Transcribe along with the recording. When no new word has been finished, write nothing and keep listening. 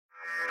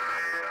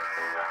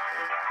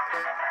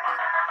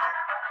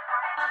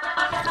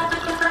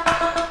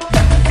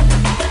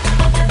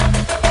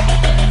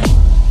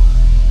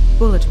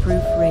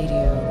Bulletproof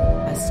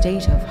Radio, a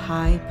state of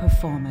high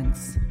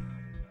performance.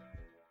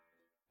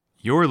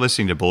 You're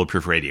listening to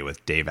Bulletproof Radio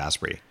with Dave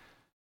Asprey.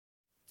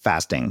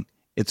 Fasting.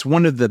 It's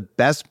one of the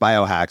best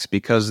biohacks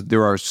because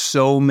there are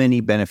so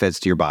many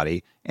benefits to your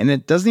body, and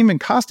it doesn't even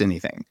cost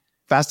anything.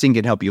 Fasting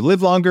can help you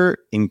live longer,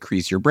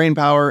 increase your brain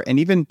power, and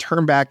even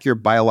turn back your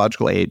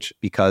biological age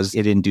because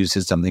it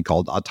induces something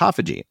called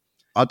autophagy.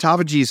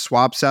 Autophagy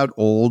swaps out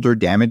old or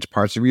damaged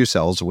parts of your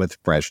cells with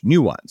fresh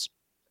new ones.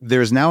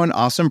 There's now an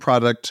awesome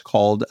product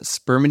called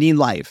Spermidine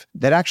Life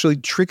that actually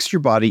tricks your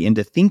body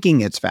into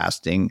thinking it's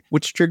fasting,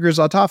 which triggers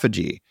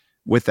autophagy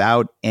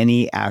without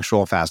any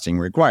actual fasting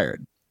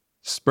required.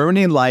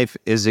 Spermidine Life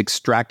is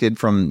extracted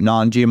from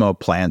non-GMO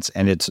plants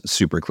and it's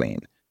super clean.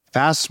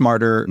 Fast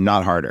smarter,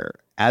 not harder.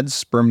 Add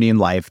Spermidine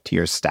Life to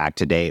your stack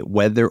today,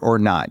 whether or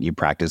not you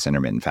practice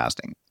intermittent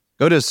fasting.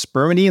 Go to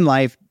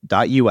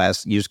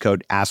spermidinelife.us, use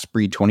code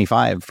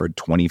ASPREY25 for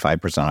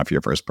 25% off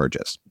your first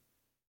purchase.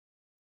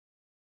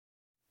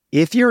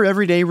 If your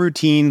everyday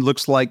routine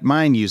looks like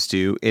mine used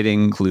to, it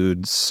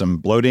includes some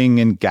bloating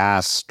and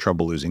gas,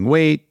 trouble losing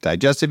weight,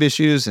 digestive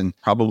issues, and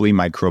probably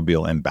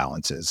microbial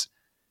imbalances.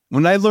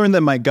 When I learned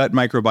that my gut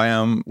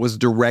microbiome was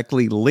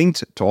directly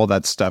linked to all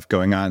that stuff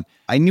going on,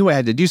 I knew I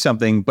had to do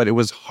something, but it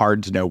was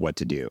hard to know what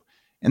to do.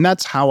 And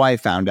that's how I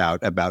found out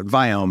about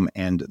Viome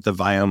and the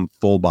Viome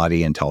Full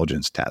Body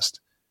Intelligence Test.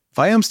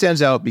 Viome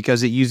stands out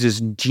because it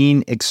uses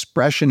gene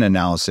expression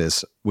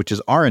analysis, which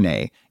is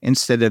RNA,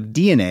 instead of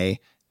DNA,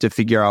 to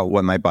figure out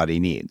what my body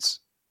needs.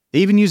 They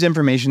even use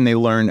information they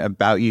learn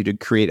about you to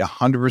create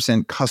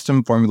 100%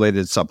 custom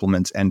formulated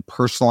supplements and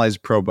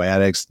personalized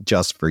probiotics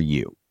just for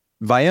you.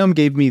 Viome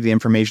gave me the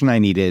information I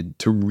needed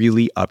to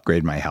really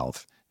upgrade my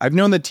health. I've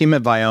known the team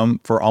at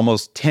Viome for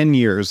almost 10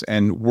 years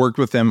and worked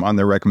with them on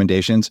their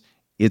recommendations.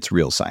 It's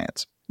real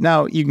science.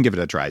 Now you can give it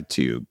a try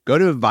too. Go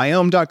to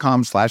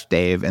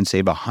viome.com/Dave and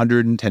save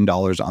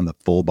 $110 on the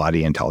Full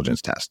Body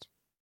Intelligence Test.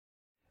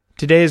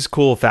 Today's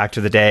cool fact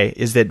of the day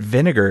is that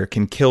vinegar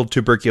can kill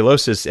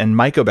tuberculosis and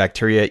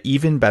mycobacteria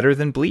even better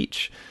than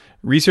bleach.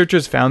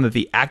 Researchers found that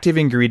the active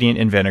ingredient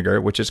in vinegar,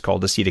 which is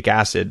called acetic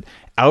acid,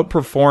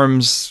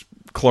 outperforms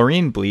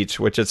chlorine bleach,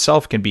 which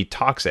itself can be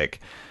toxic.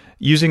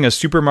 Using a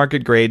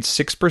supermarket-grade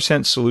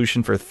 6%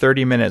 solution for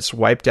 30 minutes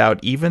wiped out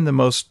even the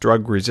most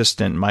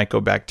drug-resistant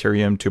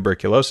Mycobacterium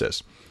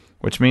tuberculosis,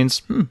 which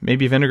means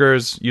maybe vinegar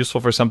is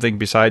useful for something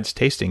besides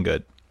tasting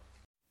good.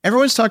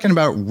 Everyone's talking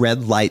about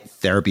red light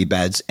therapy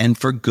beds, and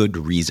for good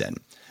reason.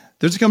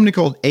 There's a company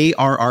called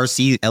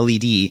ARRC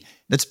LED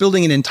that's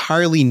building an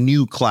entirely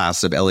new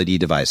class of LED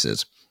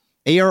devices.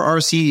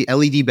 ARRC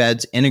LED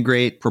beds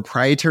integrate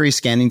proprietary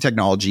scanning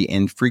technology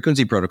and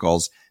frequency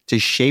protocols to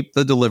shape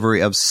the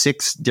delivery of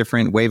 6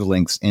 different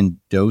wavelengths in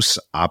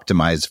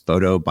dose-optimized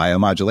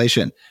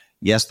photobiomodulation.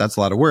 Yes, that's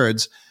a lot of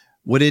words.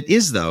 What it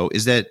is, though,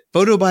 is that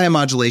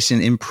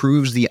photobiomodulation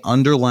improves the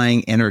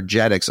underlying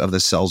energetics of the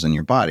cells in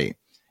your body.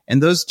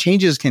 And those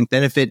changes can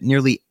benefit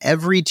nearly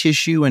every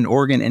tissue and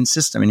organ and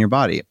system in your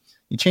body.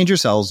 You change your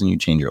cells and you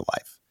change your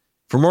life.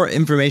 For more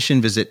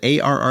information, visit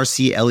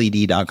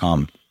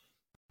arrcled.com.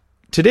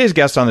 Today's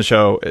guest on the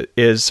show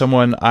is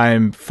someone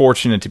I'm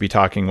fortunate to be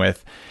talking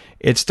with.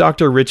 It's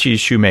Dr. Ritchie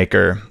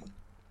Shoemaker.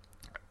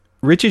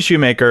 Ritchie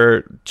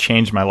Shoemaker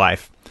changed my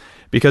life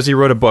because he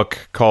wrote a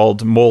book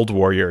called Mold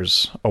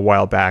Warriors a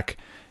while back.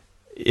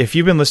 If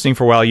you've been listening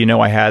for a while, you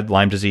know I had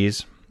Lyme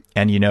disease.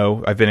 And,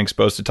 I've been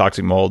exposed to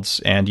toxic molds,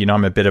 and,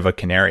 I'm a bit of a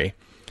canary.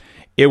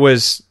 It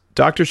was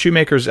Dr.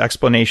 Shoemaker's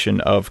explanation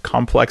of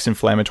complex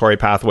inflammatory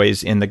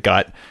pathways in the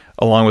gut,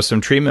 along with some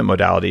treatment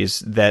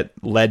modalities that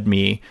led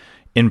me,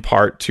 in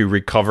part, to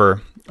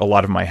recover a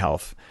lot of my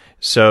health.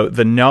 So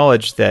the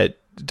knowledge that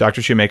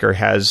Dr. Shoemaker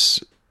has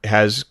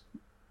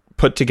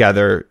put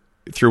together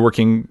through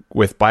working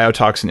with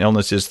biotoxin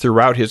illnesses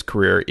throughout his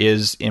career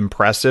is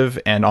impressive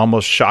and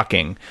almost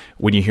shocking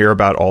when you hear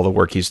about all the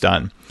work he's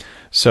done.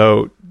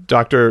 So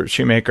Dr.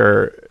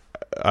 Shoemaker,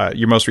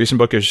 your most recent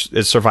book is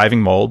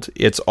Surviving Mold.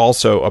 It's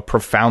also a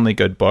profoundly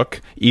good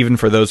book, even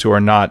for those who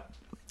are not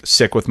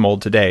sick with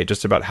mold today,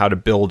 just about how to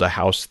build a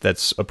house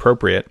that's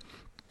appropriate.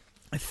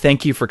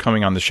 Thank you for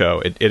coming on the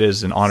show. It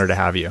is an honor to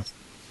have you.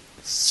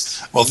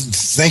 Well,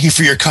 thank you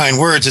for your kind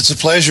words. It's a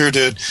pleasure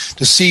to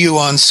see you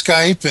on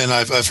Skype, and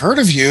I've heard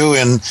of you,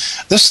 and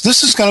this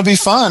is going to be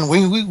fun.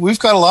 We've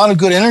got a lot of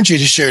good energy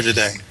to share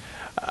today.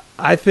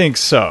 I think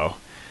so.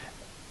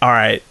 All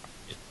right.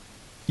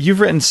 You've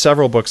written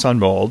several books on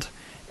mold,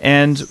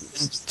 and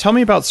tell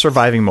me about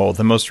Surviving Mold,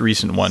 the most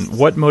recent one.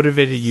 What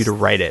motivated you to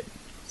write it?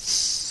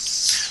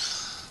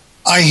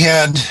 I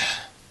had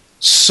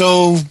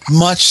so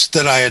much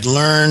that I had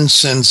learned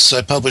since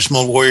I published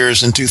Mold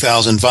Warriors in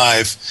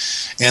 2005,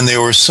 and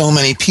there were so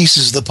many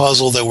pieces of the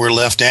puzzle that were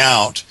left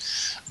out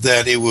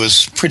that it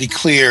was pretty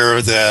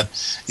clear that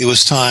it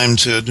was time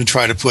to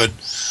try to put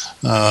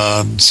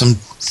some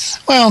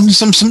Well,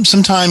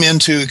 some time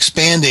into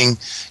expanding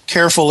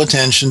careful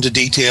attention to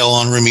detail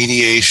on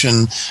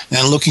remediation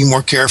and looking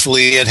more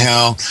carefully at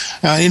how,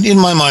 in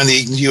my mind,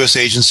 the U.S.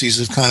 agencies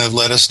have kind of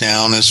let us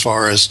down as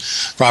far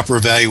as proper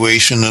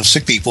evaluation of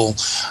sick people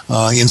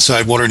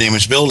inside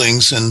water-damaged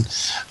buildings. And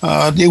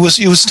it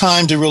was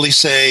time to really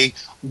say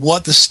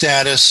what the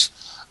status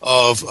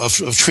of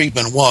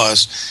treatment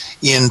was.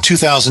 In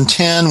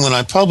 2010, when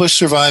I published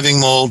Surviving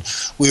Mold,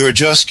 we were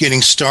just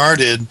getting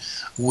started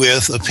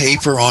with a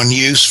paper on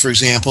use, for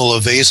example,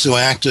 of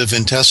vasoactive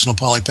intestinal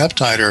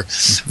polypeptide, or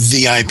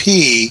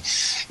VIP.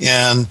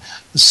 And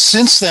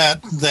since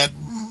that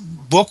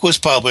book was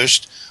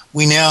published,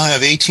 we now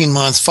have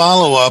 18-month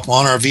follow-up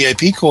on our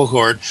VIP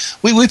cohort.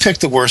 We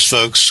picked the worst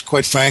folks,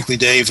 quite frankly,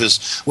 Dave,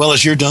 as well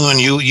as you're doing.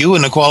 You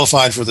wouldn't have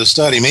qualified for the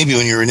study. Maybe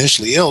when you were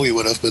initially ill, you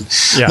would have. But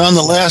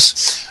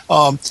nonetheless,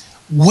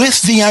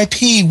 with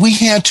VIP, we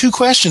had two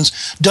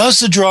questions. Does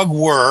the drug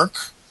work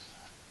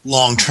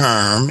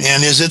long-term,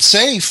 and is it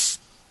safe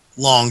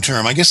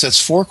long-term? I guess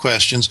that's 4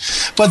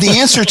 questions. But the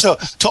answer to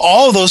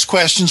all of those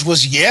questions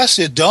was yes,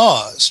 it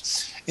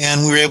does.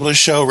 And we were able to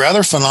show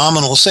rather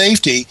phenomenal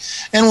safety.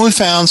 And we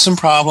found some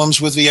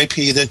problems with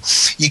VIP,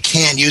 that you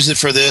can't use it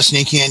for this and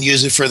you can't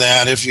use it for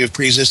that if you have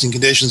pre-existing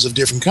conditions of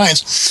different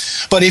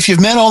kinds. But if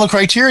you've met all the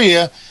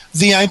criteria,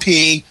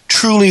 VIP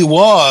truly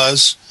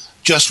was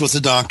just what the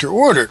doctor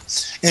ordered.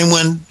 And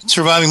when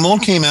Surviving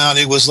Mold came out,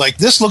 it was like,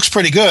 this looks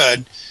pretty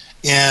good.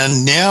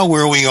 And now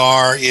where we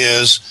are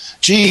is,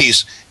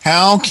 geez,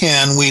 how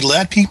can we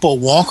let people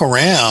walk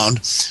around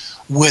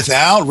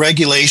without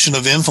regulation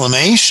of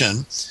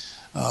inflammation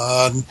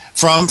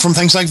from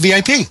things like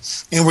VIP?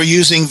 And we're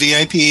using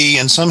VIP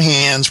in some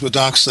hands with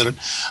docs that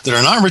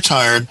are not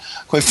retired,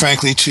 quite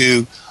frankly,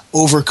 to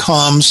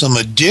overcome some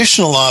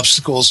additional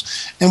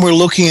obstacles, and we're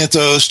looking at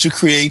those to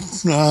create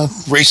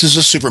races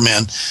of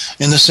Supermen,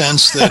 in the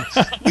sense that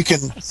you can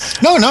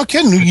no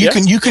kidding,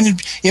 you can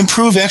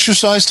improve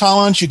exercise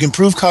tolerance, you can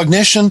improve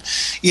cognition.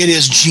 It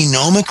is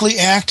genomically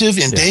active,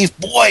 and Dave,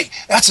 boy,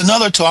 that's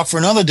another talk for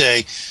another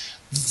day.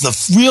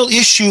 The real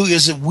issue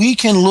is that we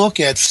can look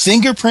at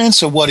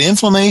fingerprints of what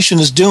inflammation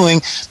is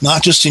doing,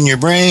 not just in your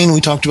brain,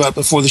 we talked about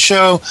before the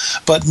show,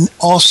 but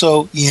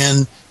also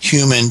in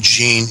human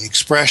gene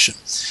expression.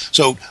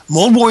 So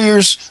Mold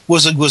Warriors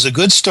was a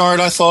good start,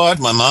 I thought.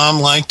 My mom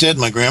liked it,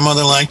 my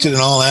grandmother liked it,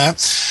 and all that.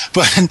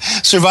 But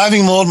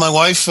Surviving Mold, my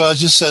wife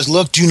just says,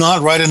 look, do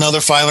not write another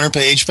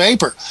 500-page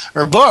paper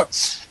or book.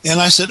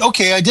 And I said,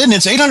 okay, I did, and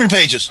it's 800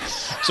 pages.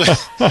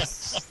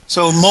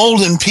 So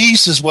Mold in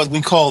Peace is what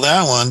we call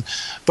that one.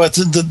 But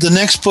the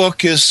next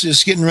book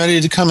is getting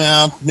ready to come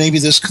out maybe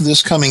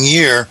this coming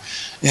year,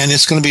 and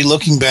it's going to be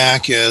looking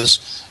back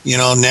as,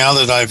 now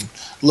that I've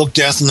looked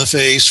death in the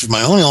face for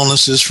my own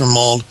illnesses from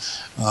mold,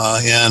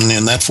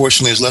 and that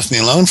fortunately has left me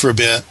alone for a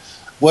bit.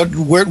 Where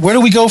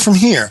do we go from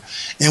here?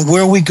 And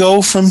where we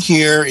go from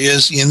here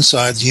is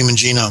inside the human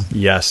genome.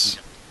 Yes.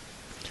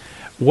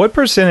 What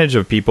percentage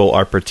of people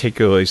are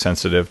particularly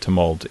sensitive to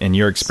mold in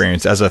your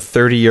experience as a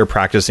 30-year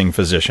practicing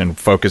physician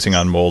focusing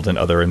on mold and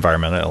other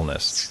environmental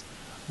illness?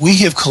 We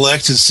have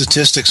collected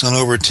statistics on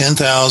over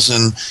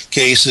 10,000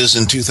 cases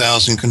and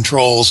 2,000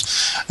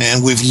 controls,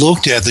 and we've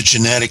looked at the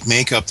genetic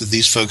makeup that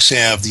these folks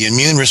have. The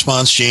immune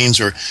response genes,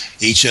 or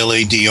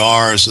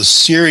HLA-DR, is a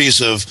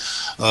series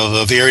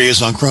of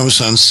areas on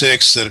chromosome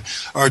 6 that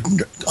are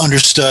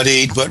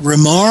understudied, but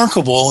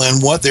remarkable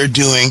in what they're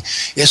doing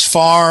as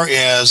far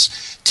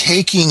as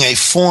taking a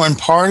foreign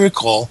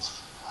particle,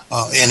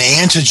 an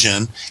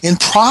antigen, and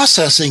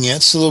processing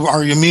it so that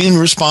our immune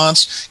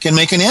response can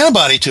make an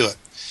antibody to it.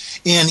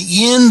 And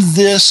in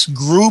this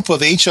group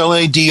of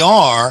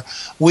HLA-DR,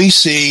 we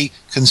see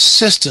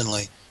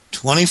consistently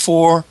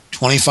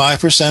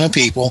 25% of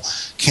people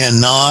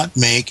cannot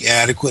make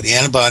adequate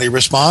antibody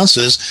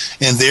responses,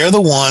 and they're the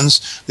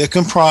ones that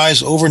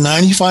comprise over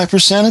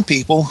 95% of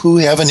people who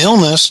have an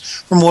illness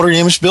from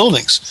water-damaged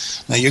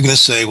buildings. Now, you're going to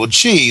say, well,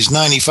 geez,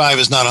 95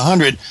 is not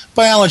 100.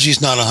 Biology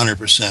is not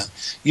 100%.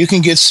 You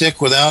can get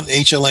sick without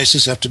HLA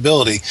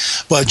susceptibility,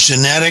 but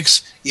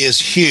genetics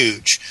is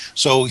huge.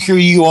 So here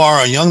you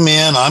are, a young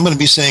man. I'm going to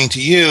be saying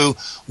to you,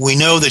 we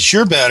know that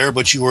you're better,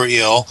 but you were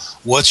ill.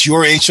 What's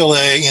your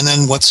HLA, and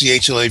then what's the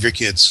HLA of your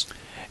kids?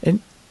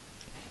 And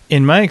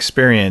in my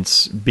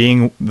experience,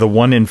 being the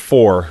 1 in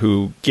 4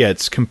 who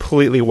gets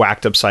completely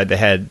whacked upside the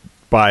head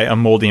by a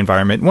moldy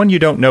environment, one you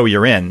don't know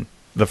you're in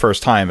the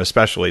first time,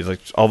 especially, like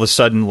all of a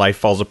sudden life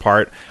falls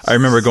apart. I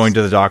remember going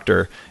to the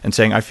doctor and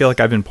saying, I feel like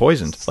I've been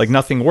poisoned. Like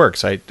nothing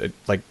works.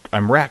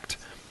 I'm wrecked.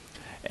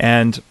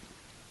 And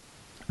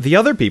the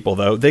other people,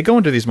 though, they go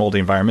into these moldy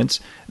environments,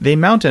 they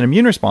mount an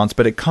immune response,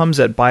 but it comes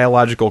at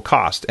biological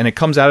cost, and it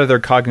comes out of their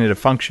cognitive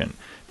function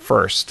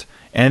first.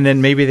 And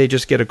then maybe they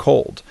just get a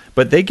cold.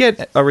 But they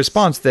get a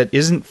response that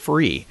isn't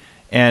free.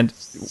 And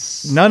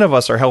none of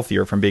us are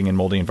healthier from being in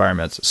moldy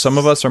environments. Some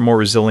of us are more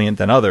resilient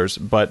than others,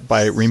 but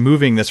by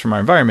removing this from our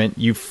environment,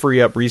 you free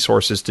up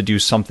resources to do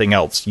something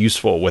else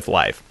useful with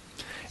life.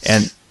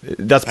 And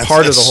that's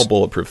part of the whole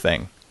bulletproof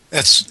thing.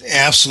 That's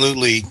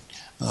absolutely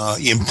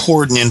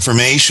important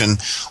information.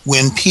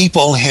 When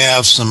people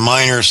have some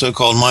minor,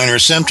 so-called minor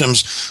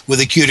symptoms with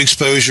acute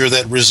exposure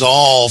that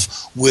resolve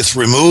with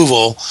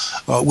removal,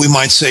 we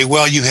might say,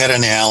 well, you had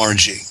an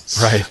allergy.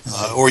 Right.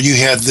 Or you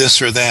had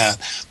this or that.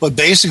 But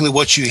basically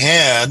what you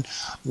had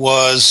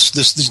was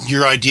this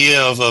your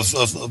idea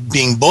of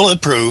being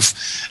bulletproof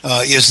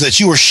is that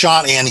you were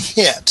shot and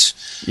hit.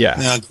 Yeah.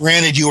 Now,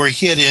 granted, you were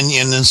hit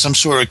in some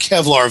sort of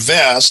Kevlar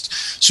vest,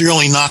 so you're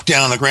only knocked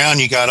down on the ground,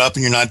 you got up,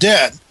 and you're not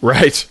dead.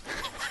 Right.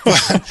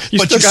 But you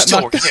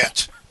still were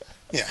hit.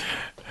 Yeah.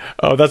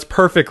 Oh, that's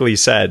perfectly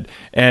said.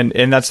 And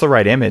that's the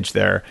right image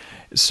there.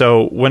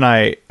 So when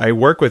I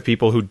work with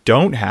people who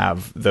don't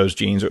have those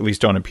genes, or at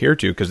least don't appear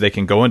to, because they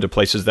can go into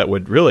places that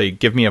would really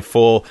give me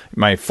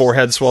my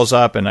forehead swells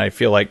up and I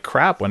feel like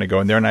crap when I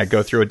go in there and I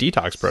go through a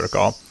detox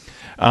protocol.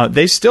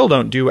 They still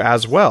don't do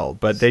as well,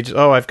 but they just,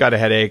 I've got a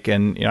headache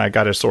and I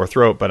got a sore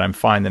throat, but I'm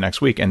fine the next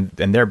week. And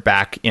they're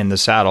back in the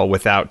saddle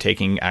without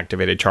taking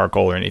activated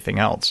charcoal or anything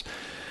else.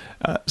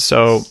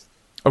 So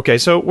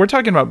we're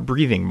talking about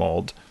breathing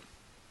mold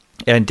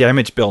and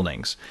damaged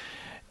buildings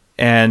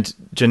and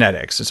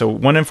genetics. So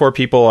 1 in 4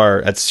 people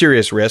are at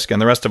serious risk,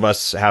 and the rest of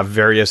us have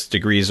various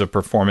degrees of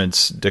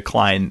performance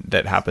decline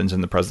that happens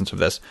in the presence of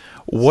this.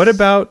 What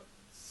about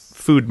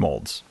food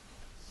molds?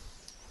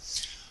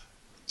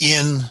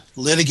 In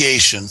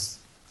litigation,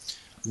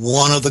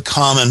 one of the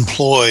common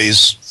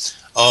ploys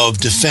of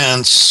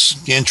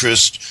defense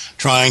interest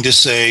trying to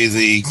say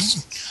the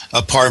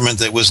apartment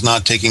that was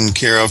not taken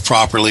care of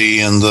properly,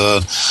 and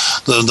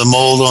the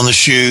mold on the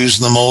shoes,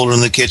 and the mold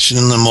in the kitchen,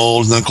 and the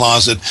mold in the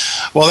closet.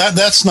 Well,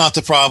 that's not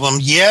the problem.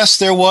 Yes,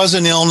 there was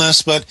an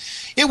illness, but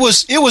it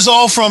was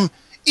all from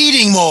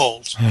eating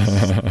mold.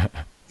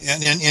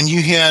 and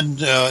you had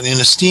an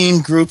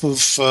esteemed group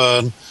of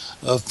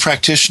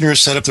practitioners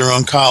set up their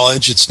own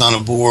college. It's not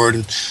a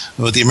board,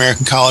 but the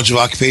American College of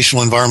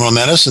Occupational Environmental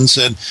Medicine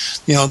said,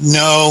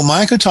 no,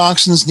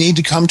 mycotoxins need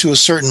to come to a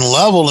certain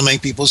level to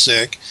make people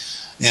sick.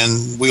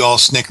 And we all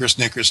snicker,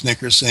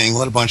 saying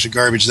what a bunch of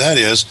garbage that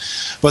is.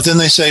 But then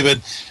they say, but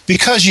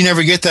because you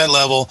never get that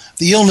level,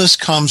 the illness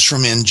comes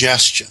from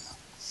ingestion.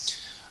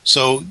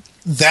 So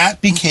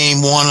that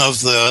became one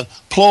of the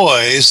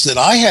ploys that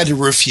I had to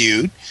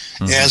refute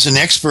as an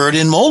expert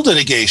in mold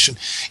litigation.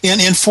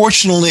 And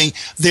fortunately,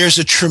 there's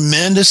a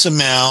tremendous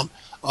amount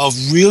of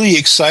really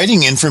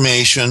exciting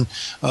information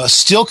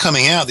still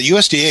coming out. The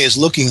USDA is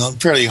looking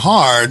fairly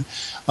hard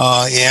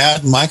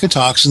at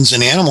mycotoxins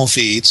in animal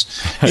feeds.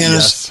 And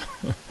Yes.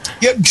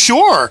 yeah,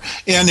 sure.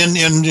 And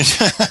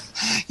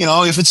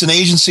if it's an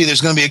agency,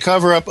 there's going to be a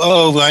cover-up.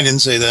 Oh, I didn't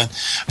say that.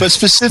 But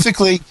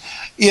specifically,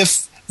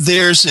 if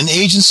there's an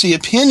agency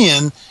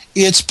opinion,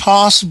 it's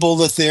possible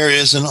that there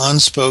is an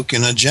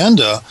unspoken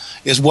agenda,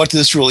 is what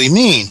this really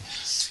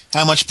means.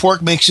 How much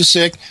pork makes you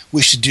sick?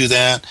 We should do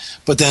that.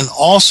 But then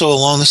also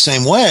along the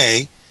same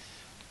way,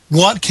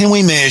 what can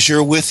we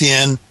measure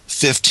within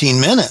 15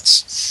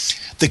 minutes?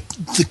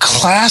 The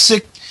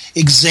classic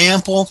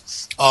example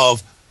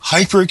of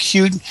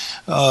hyperacute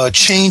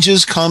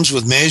changes comes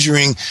with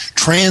measuring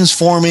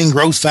transforming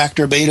growth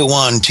factor beta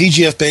 1,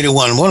 TGF beta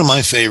 1, one of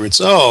my favorites.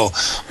 Oh,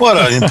 what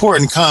an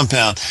important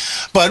compound.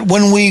 But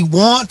when we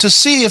want to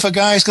see if a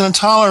guy's going to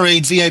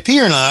tolerate VIP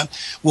or not,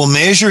 we'll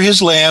measure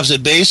his labs at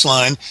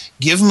baseline,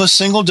 give him a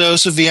single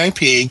dose of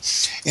VIP,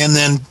 and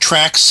then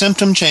track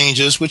symptom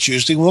changes, which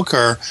usually will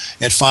occur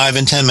at 5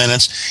 and 10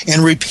 minutes,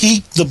 and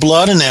repeat the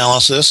blood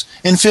analysis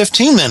in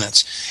 15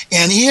 minutes.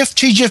 And if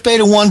TGF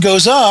beta 1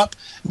 goes up,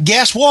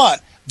 guess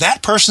what?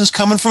 That person's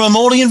coming from a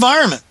moldy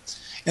environment.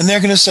 And they're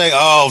going to say,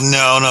 oh,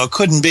 no,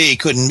 couldn't be.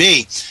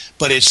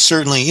 But it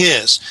certainly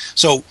is.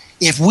 So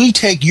if we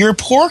take your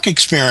pork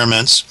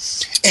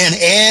experiments and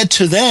add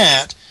to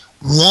that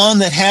one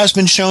that has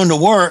been shown to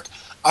work,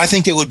 I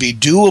think it would be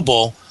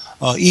doable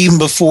even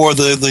before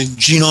the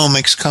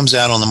genomics comes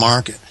out on the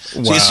market.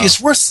 Wow. So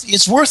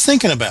it's worth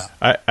thinking about.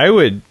 I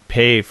would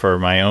pay for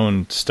my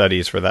own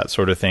studies for that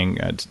sort of thing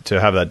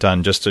to have that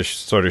done, just to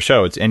sort of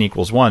show it's N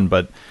equals 1.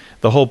 But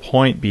the whole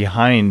point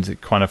behind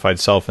quantified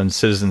self and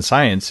citizen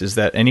science is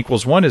that N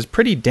equals 1 is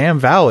pretty damn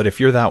valid if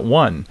you're that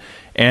one,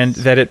 and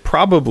that it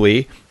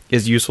probably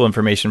is useful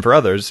information for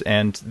others,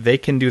 and they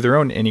can do their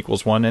own N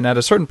equals 1, and at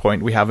a certain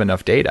point, we have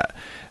enough data.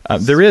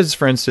 There is,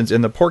 for instance,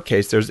 in the pork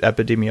case, there's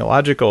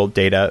epidemiological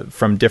data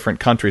from different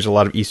countries, a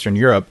lot of Eastern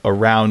Europe,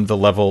 around the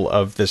level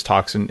of this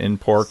toxin in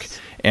pork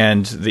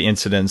and the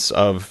incidence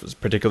of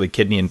particularly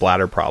kidney and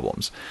bladder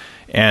problems.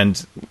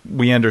 And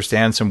we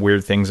understand some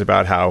weird things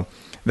about how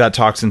that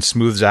toxin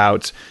smooths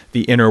out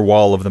the inner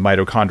wall of the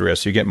mitochondria,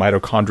 so you get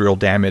mitochondrial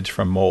damage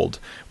from mold,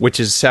 which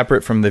is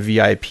separate from the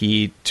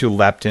VIP to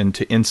leptin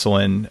to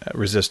insulin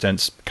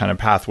resistance kind of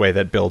pathway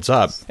that builds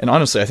up. And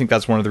honestly, I think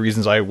that's one of the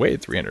reasons I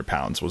weighed 300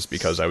 pounds was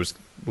because I was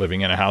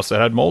living in a house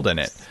that had mold in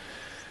it.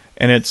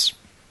 And it's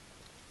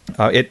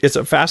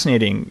a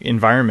fascinating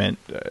environment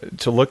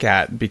to look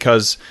at,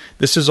 because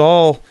this is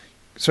all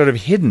sort of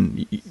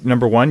hidden.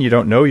 Number one, you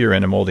don't know you're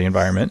in a moldy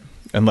environment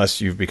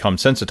unless you've become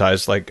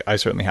sensitized, like I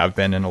certainly have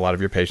been, and a lot of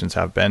your patients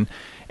have been.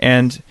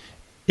 And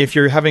if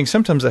you're having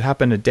symptoms that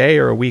happen a day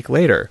or a week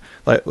later,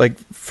 like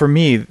for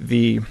me,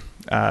 the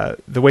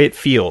way it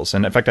feels,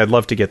 and in fact, I'd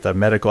love to get the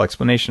medical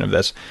explanation of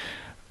this.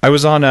 I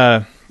was on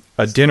a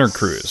dinner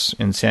cruise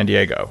in San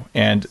Diego,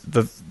 and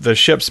the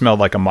ship smelled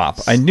like a mop.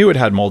 I knew it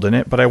had mold in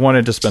it, but I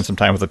wanted to spend some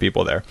time with the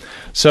people there.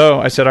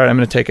 So I said, all right, I'm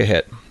going to take a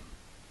hit.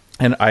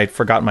 And I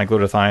forgot my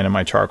glutathione and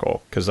my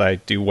charcoal, because I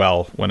do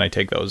well when I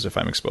take those if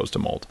I'm exposed to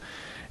mold.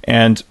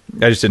 And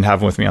I just didn't have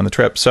them with me on the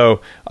trip.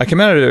 So I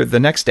came out of there the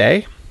next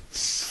day.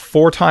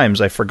 4 times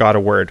I forgot a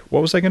word.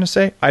 What was I going to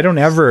say? I don't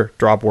ever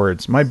drop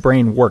words. My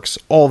brain works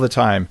all the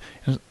time.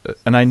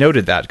 And I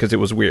noted that because it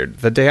was weird.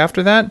 The day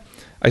after that,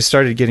 I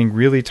started getting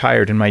really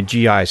tired and my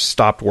GI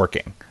stopped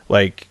working.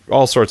 Like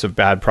all sorts of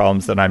bad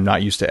problems that I'm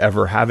not used to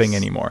ever having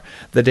anymore.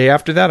 The day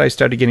after that, I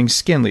started getting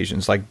skin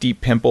lesions, like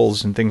deep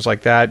pimples and things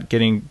like that,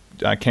 getting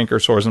canker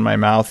sores in my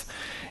mouth.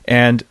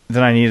 And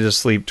then I needed to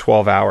sleep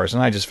 12 hours,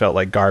 and I just felt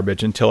like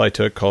garbage until I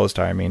took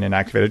cholestyramine and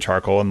activated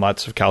charcoal and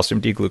lots of calcium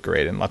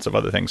D-glucarate and lots of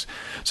other things.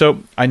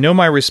 So I know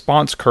my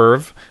response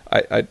curve.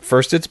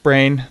 First it's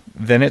brain,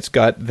 then it's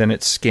gut, then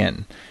it's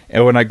skin.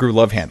 And when I grew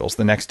love handles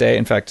the next day,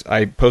 in fact,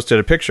 I posted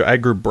a picture. I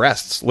grew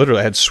breasts. Literally,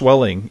 I had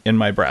swelling in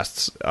my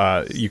breasts.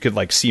 You could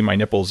like see my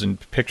nipples in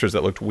pictures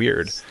that looked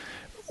weird.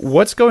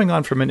 What's going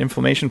on from an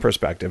inflammation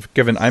perspective,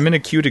 given I'm an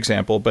acute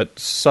example, but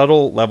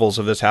subtle levels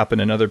of this happen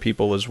in other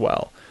people as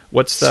well?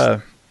 What's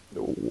the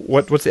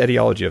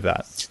etiology of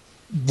that?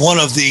 One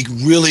of the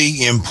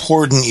really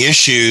important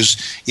issues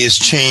is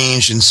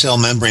change in cell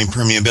membrane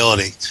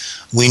permeability.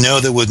 We know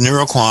that with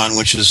NeuroQuant,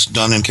 which is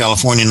done in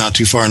California, not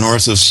too far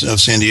north of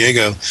San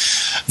Diego,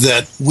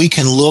 that we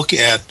can look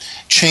at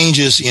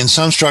changes in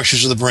some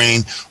structures of the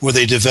brain where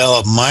they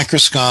develop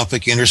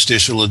microscopic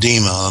interstitial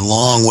edema, a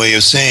long way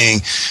of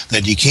saying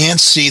that you can't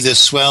see the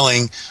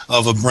swelling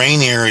of a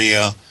brain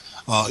area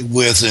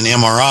with an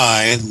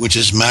MRI, which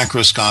is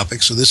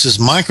macroscopic. So this is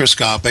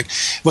microscopic,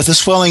 but the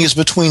swelling is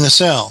between the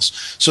cells.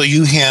 So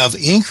you have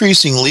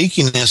increasing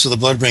leakiness of the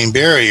blood-brain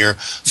barrier.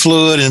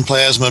 Fluid and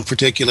plasma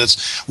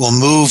particulates will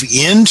move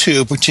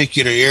into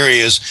particular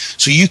areas,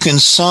 so you can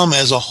sum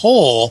as a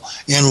whole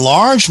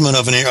enlargement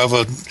of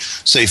a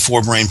say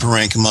forebrain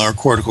parenchyma or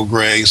cortical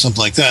gray,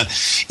 something like that,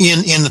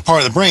 in the part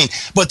of the brain.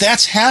 But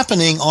that's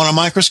happening on a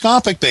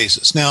microscopic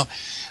basis. Now,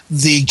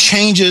 the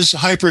changes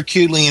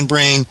hyperacutely in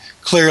brain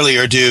clearly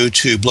are due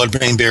to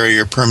blood-brain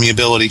barrier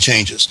permeability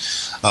changes.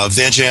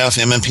 VEGF,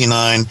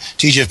 MMP9,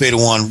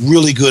 TGF-beta1,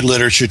 really good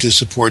literature to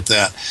support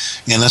that.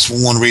 And that's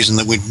one reason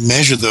that we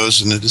measure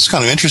those. And it's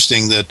kind of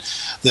interesting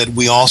that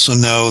we also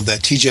know that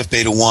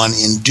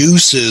TGF-beta1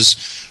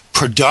 induces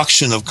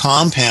production of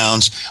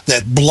compounds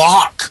that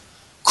block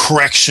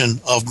correction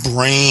of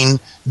brain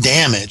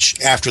damage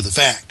after the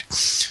fact.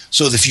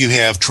 So if you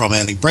have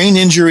traumatic brain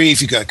injury,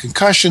 if you've got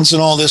concussions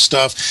and all this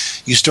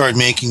stuff, you start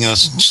making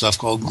stuff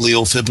called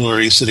glial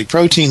fibrillary acidic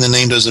protein. The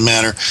name doesn't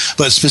matter.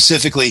 But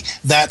specifically,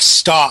 that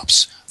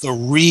stops the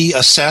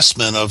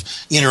reassessment of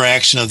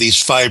interaction of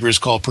these fibers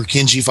called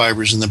Purkinje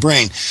fibers in the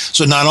brain.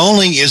 So not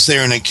only is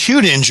there an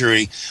acute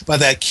injury,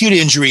 but that acute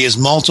injury is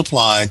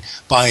multiplied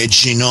by a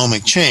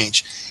genomic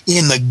change.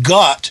 In the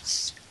gut,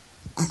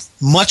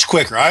 much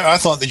quicker. I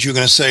thought that you were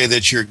going to say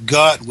that your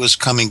gut was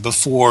coming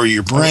before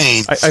your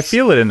brain. I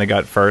feel it in the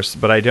gut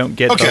first, but I don't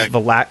get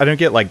I don't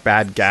get like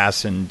bad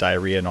gas and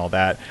diarrhea and all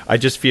that. I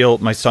just feel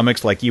my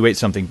stomach's like you ate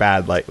something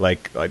bad.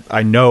 Like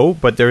I know,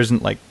 but there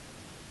isn't like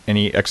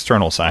any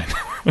external sign.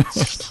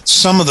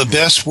 Some of the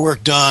best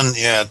work done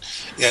at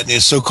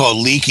so-called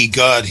leaky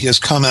gut has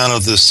come out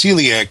of the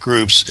celiac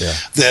groups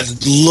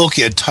that look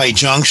at tight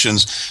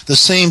junctions. The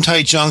same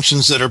tight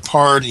junctions that are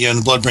part in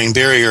the blood-brain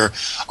barrier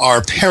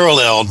are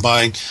paralleled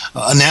by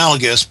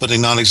analogous, but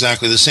not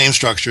exactly the same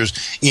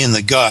structures in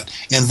the gut.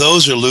 And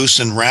those are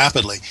loosened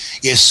rapidly,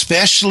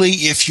 especially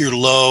if you're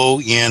low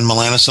in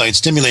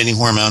melanocyte-stimulating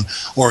hormone,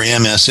 or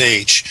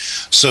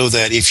MSH. So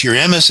that if your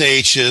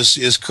MSH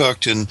is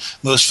cooked, and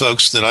most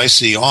folks that I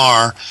see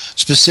are,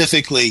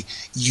 specifically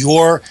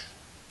your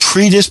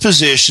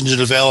predisposition to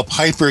develop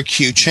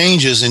hyperacute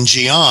changes in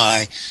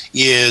GI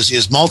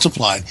is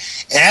multiplied.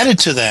 Added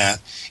to that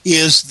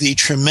is the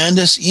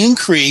tremendous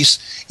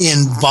increase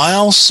in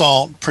bile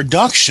salt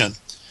production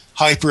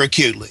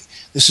hyperacutely.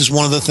 This is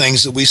one of the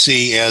things that we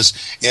see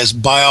as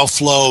bile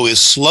flow is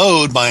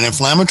slowed by an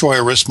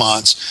inflammatory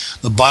response.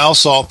 The bile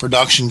salt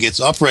production gets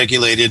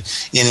upregulated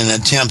in an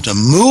attempt to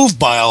move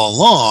bile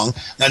along.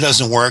 That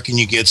doesn't work, and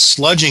you get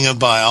sludging of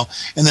bile,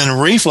 and then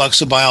a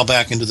reflux of bile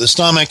back into the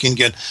stomach, and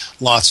get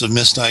lots of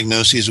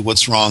misdiagnoses of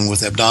what's wrong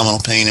with abdominal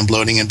pain and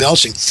bloating and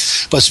belching.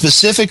 But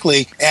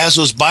specifically, as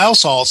those bile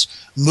salts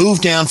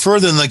move down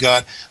further in the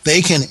gut,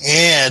 they can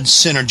add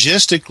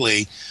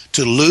synergistically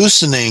to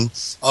loosening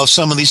of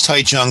some of these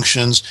tight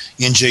junctions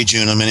in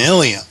jejunum and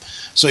ileum.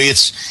 So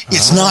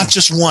it's not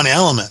just one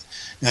element.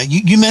 Now,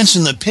 you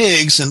mentioned the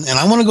pigs, and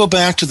I want to go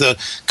back to the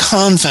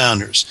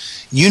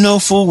confounders. You know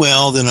full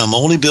well that in a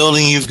moldy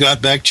building, you've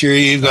got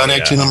bacteria, you've got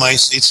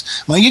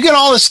actinomycetes. Well, you get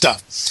all this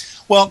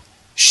stuff. Well,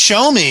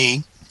 show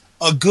me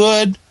a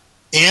good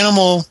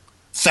animal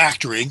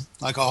factory,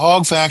 like a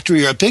hog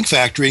factory or a pig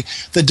factory,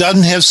 that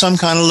doesn't have some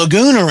kind of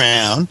lagoon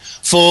around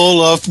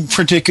full of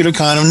particular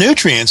kind of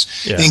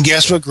nutrients. Yeah. And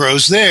guess what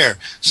grows there?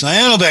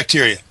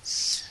 Cyanobacteria.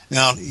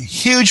 Now,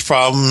 huge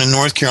problem in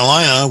North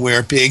Carolina,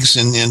 where pigs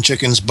and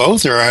chickens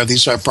both have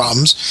these type of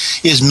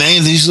problems, is many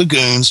of these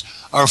lagoons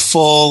are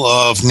full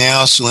of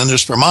now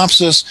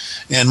Cylindrospermopsis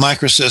and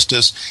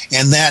Microcystis,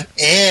 and that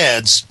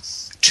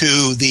adds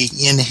to the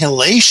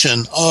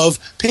inhalation of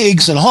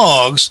pigs and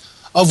hogs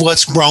of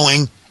what's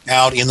growing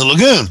out in the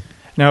lagoon.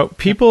 Now,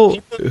 people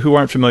who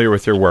aren't familiar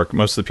with your work,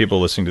 most of the people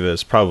listening to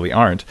this probably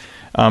aren't,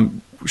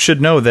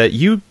 should know that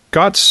you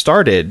got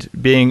started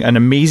being an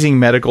amazing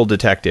medical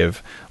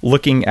detective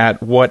looking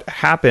at what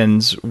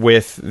happens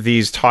with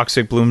these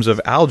toxic blooms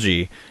of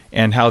algae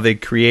and how they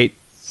create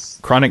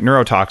chronic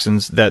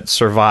neurotoxins that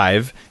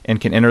survive and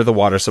can enter the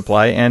water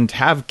supply and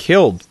have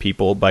killed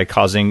people by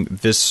causing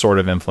this sort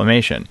of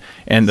inflammation.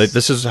 And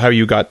this is how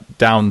you got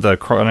down the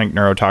chronic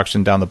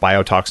neurotoxin, down the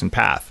biotoxin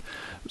path.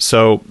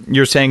 So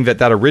you're saying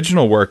that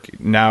original work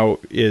now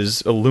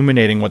is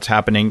illuminating what's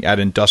happening at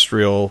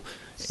industrial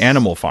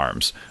animal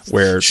farms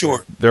where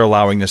they're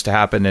allowing this to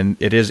happen, and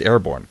it is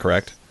airborne,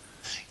 correct?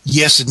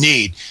 Yes,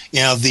 indeed.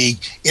 You know,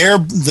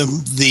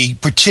 the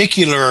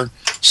particular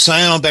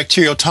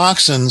cyanobacterial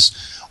toxins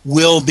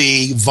will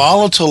be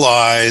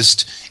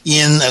volatilized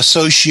in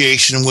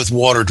association with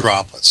water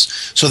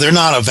droplets. So they're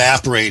not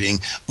evaporating,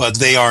 but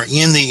they are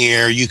in the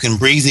air. You can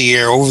breathe the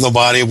air over the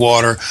body of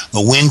water.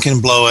 The wind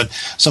can blow it.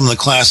 Some of the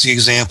classic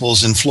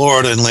examples in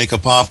Florida in Lake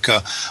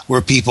Apopka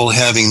were people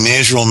having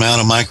measurable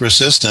amount of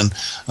microcystin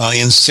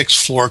in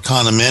 6th-floor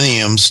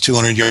condominiums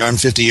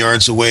 250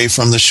 yards away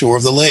from the shore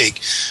of the lake.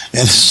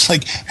 And it's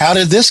like, how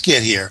did this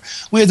get here?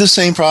 We had the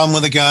same problem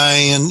with a guy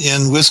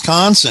in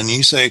Wisconsin.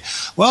 You say,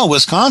 well,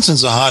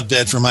 Wisconsin's a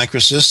hotbed for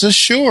microcystis.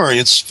 Sure,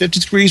 it's 50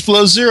 degrees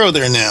below zero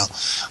there now.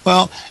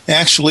 Well,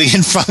 actually,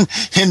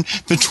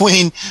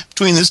 between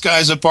this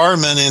guy's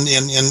apartment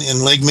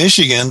in Lake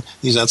Michigan,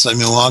 he's outside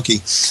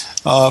Milwaukee,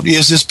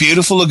 is this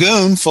beautiful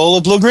lagoon full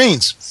of blue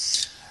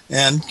greens.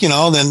 And,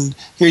 then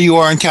here you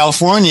are in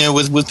California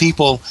with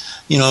people,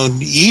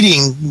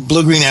 eating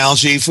blue-green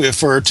algae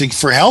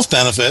for health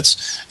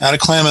benefits out of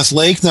Klamath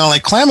Lake. Now,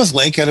 like Klamath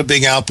Lake had a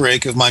big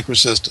outbreak of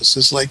microcystis.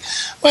 It's like,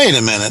 wait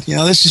a minute,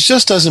 this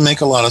just doesn't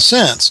make a lot of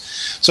sense.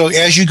 So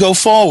as you go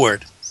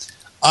forward,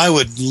 I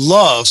would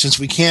love, since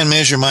we can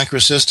measure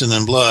microcystin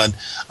in blood,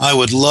 I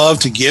would love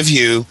to give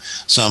you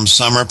some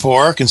summer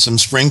pork and some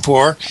spring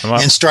pork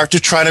and start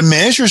to try to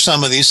measure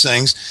some of these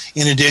things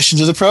in addition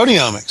to the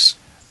proteomics.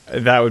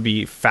 That would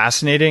be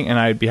fascinating, and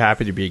I'd be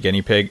happy to be a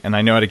guinea pig. And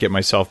I know how to get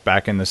myself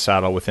back in the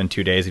saddle within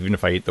 2 days, even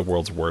if I eat the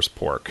world's worst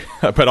pork.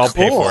 But I'll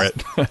pay for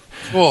it.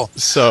 Cool.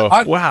 So,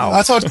 wow.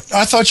 I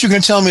thought you were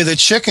going to tell me that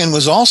chicken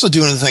was also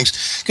doing the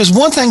things. Because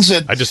one thing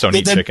that I just don't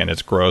eat chicken.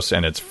 It's gross,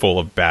 and it's full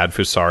of bad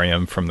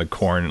fusarium from the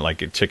corn.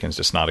 Like, chicken's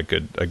just not a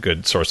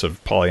good source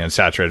of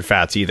polyunsaturated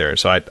fats either.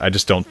 So I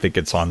just don't think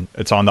it's on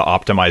the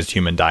optimized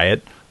human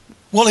diet.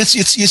 Well,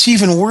 it's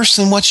even worse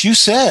than what you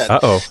said.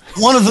 Uh-oh.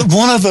 One of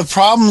the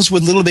problems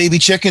with little baby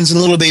chickens and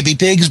little baby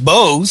pigs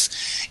both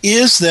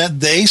is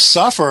that they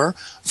suffer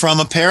from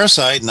a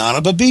parasite, not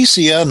a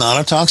Babesia, not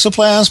a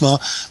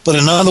Toxoplasma, but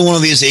another one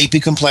of these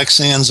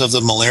apicomplexans of the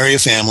malaria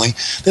family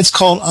that's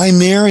called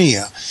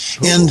Eimeria.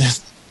 Ooh. And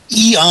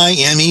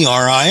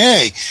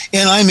Eimeria.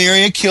 And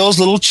Eimeria kills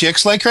little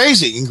chicks like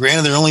crazy. And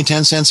granted, they're only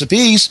 10 cents a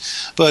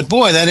piece, but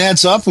boy, that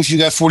adds up if you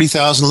got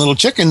 40,000 little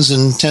chickens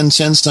and 10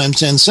 cents times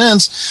 10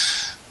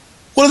 cents.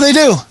 What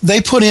do?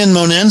 They put in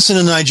monensin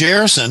and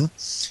nigericin,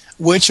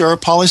 which are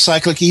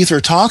polycyclic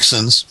ether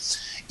toxins,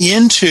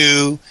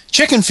 into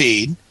chicken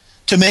feed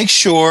to make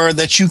sure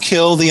that you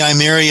kill the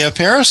Eimeria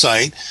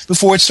parasite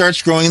before it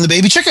starts growing in the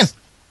baby chicken.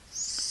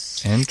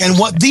 And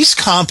what these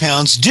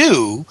compounds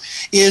do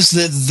is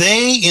that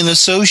they, in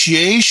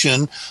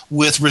association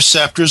with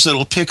receptors that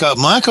will pick up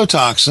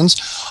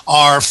mycotoxins,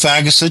 are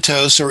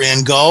phagocytosed or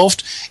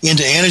engulfed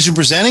into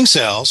antigen-presenting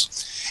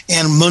cells.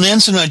 And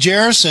monensin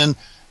nigericin,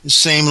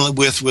 same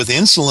with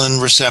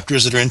insulin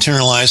receptors that are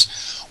internalized,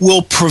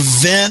 will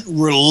prevent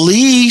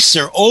release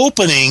or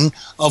opening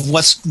of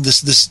what's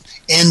this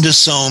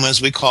endosome,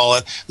 as we call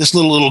it, this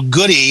little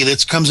goodie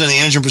that comes in the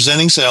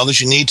antigen-presenting cell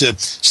that you need to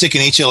stick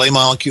an HLA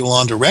molecule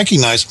on to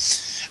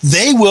recognize.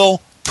 They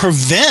will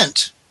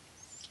prevent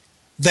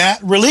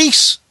that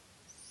release.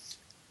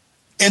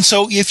 And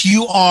so if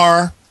you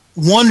are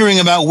wondering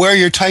about where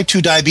your type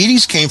 2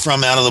 diabetes came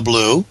from out of the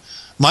blue,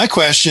 my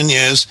question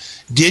is,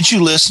 did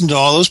you listen to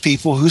all those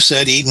people who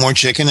said eat more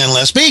chicken and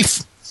less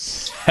beef?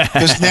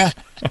 Because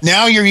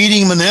now you're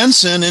eating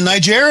monensin and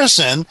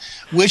nigericin,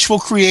 which will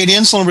create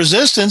insulin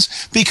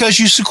resistance because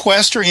you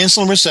sequester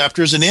insulin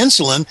receptors and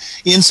insulin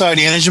inside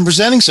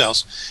antigen-presenting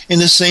cells.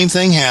 And the same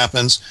thing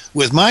happens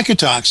with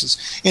mycotoxins.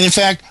 And in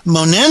fact,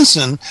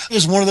 monensin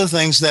is one of the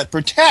things that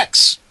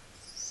protects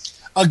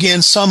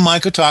against some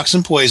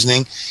mycotoxin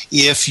poisoning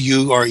if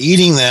you are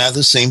eating that at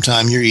the same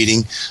time you're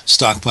eating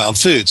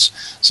stockpiled foods.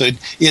 So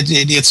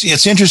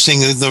it's interesting.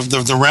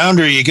 The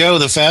rounder you go,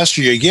 the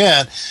faster you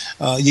get.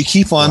 You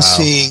keep on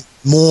seeing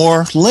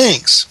more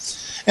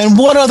links. And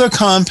what other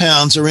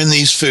compounds are in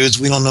these foods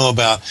we don't know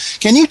about?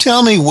 Can you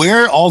tell me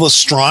where all the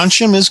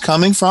strontium is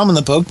coming from in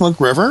the Potomac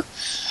River?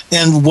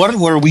 And what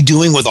are we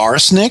doing with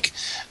arsenic,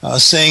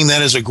 saying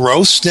that is a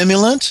growth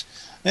stimulant?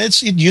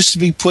 It used to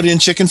be put in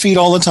chicken feed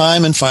all the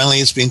time, and finally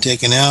it's being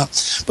taken out.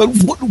 But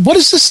what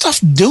is this stuff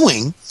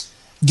doing,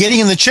 getting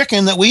in the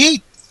chicken that we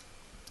eat?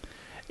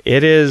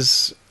 It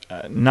is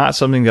not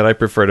something that I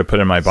prefer to put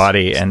in my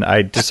body, and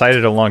I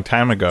decided a long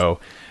time ago,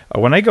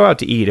 when I go out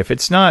to eat, if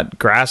it's not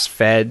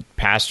grass-fed,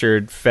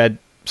 pastured-fed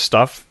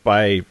stuff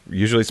by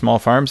usually small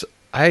farms,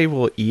 I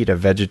will eat a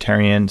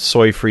vegetarian,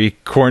 soy-free,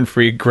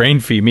 corn-free,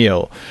 grain-free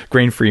meal.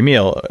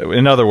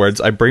 In other words,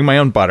 I bring my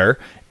own butter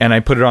and I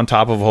put it on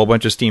top of a whole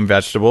bunch of steamed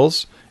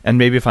vegetables. And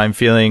maybe if I'm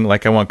feeling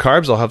like I want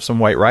carbs, I'll have some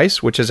white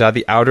rice, which has had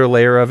the outer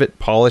layer of it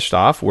polished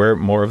off where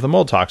more of the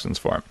mold toxins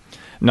form.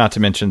 Not to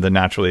mention the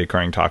naturally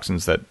occurring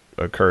toxins that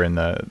occur in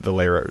the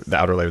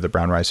outer layer of the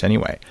brown rice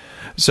anyway.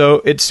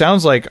 So it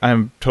sounds like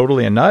I'm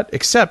totally a nut,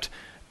 except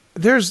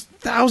there's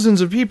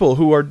thousands of people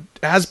who are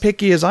as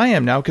picky as I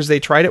am now because they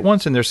tried it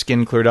once and their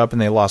skin cleared up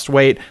and they lost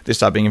weight. They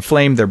stopped being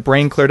inflamed. Their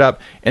brain cleared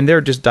up and they're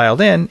just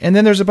dialed in. And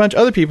then there's a bunch of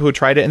other people who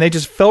tried it and they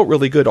just felt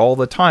really good all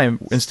the time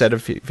instead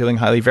of feeling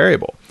highly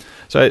variable.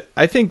 So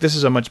I think this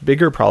is a much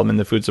bigger problem in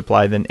the food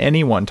supply than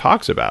anyone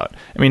talks about.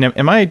 I mean,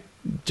 am I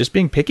just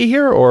being picky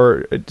here,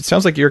 or it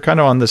sounds like you're kind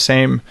of on the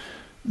same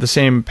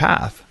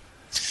path?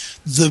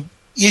 The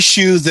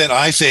issue that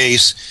I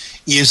face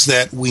is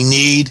that we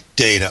need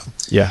data.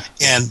 Yeah.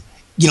 And,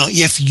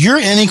 if your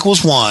N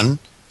equals 1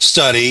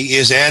 study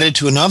is added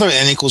to another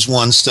N equals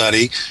 1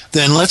 study,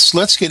 then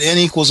let's get N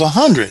equals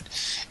 100.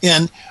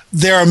 And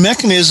there are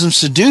mechanisms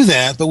to do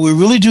that, but we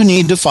really do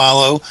need to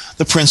follow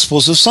the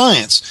principles of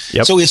science.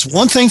 Yep. So it's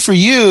one thing for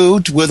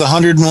you with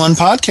 101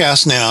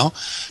 podcasts now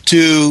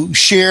to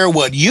share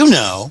what you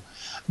know,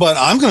 but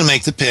I'm going to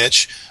make the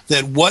pitch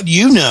that what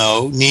you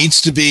know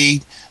needs to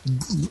be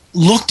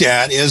looked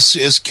at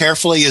as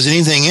carefully as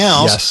anything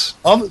else.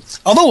 Yes.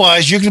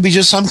 Otherwise, you're going to be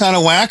just some kind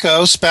of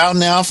wacko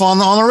spouting off on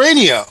the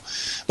radio.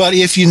 But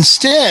if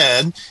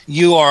instead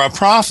you are a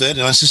prophet,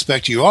 and I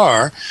suspect you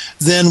are,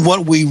 then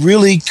what we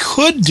really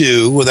could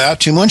do without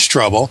too much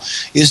trouble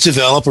is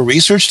develop a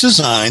research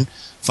design,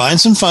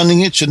 find some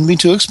funding, it shouldn't be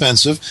too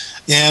expensive,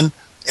 and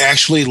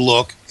actually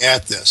look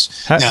at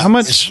this. How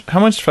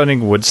much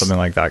funding would something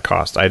like that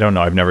cost? I don't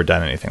know. I've never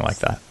done anything like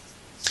that.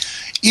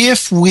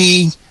 If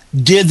we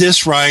did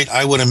this right,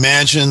 I would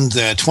imagine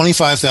that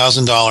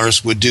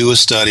 $25,000 would do a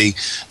study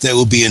that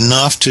would be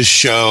enough to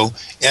show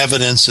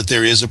evidence that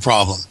there is a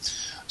problem.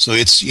 So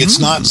it's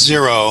not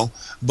zero,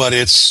 but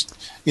it's,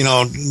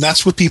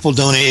 that's what people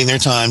donating their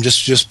time,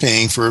 just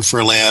paying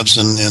for labs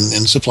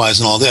and supplies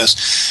and all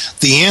this.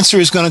 The answer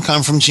is going to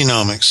come from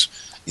genomics.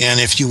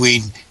 And if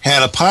we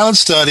had a pilot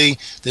study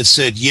that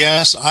said,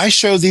 yes, I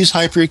showed these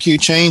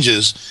hyperacute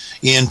changes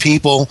in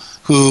people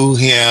who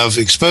have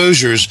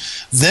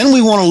exposures, then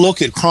we want to look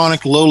at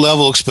chronic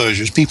low-level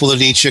exposures, people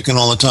that eat chicken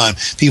all the time,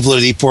 people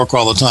that eat pork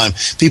all the time,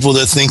 people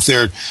that think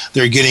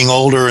they're getting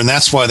older and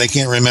that's why they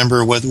can't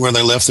remember where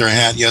they left their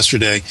hat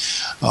yesterday.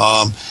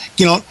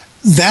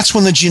 That's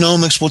when the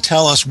genomics will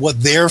tell us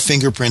what their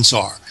fingerprints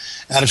are.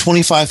 Out of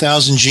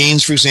 25,000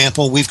 genes, for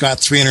example, we've got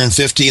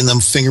 350 in the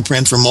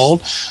fingerprint for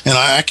mold, and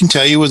I can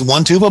tell you with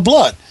one tube of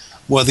blood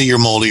whether you're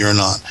moldy or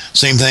not.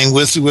 Same thing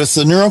with the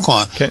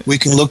NeuroQuant. Okay. We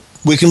can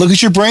look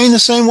at your brain the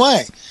same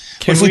way.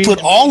 If we put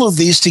all of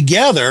these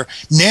together,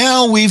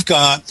 now we've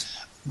got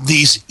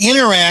these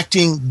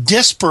interacting,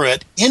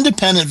 disparate,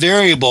 independent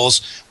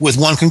variables with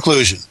one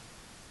conclusion.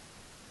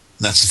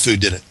 That's the food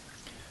did it.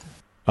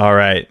 All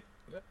right.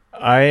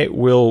 I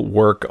will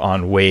work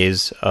on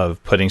ways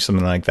of putting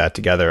something like that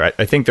together.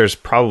 I think there's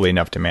probably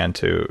enough demand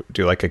to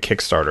do like a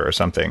Kickstarter or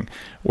something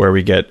where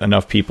we get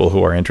enough people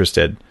who are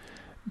interested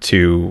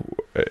to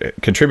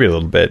contribute a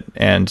little bit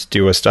and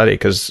do a study,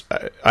 because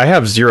I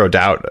have zero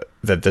doubt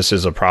that this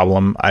is a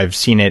problem. I've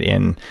seen it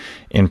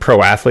in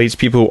pro athletes,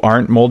 people who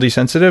aren't moldy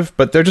sensitive,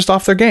 but they're just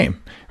off their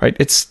game, right?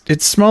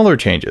 It's smaller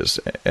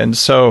changes. And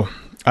so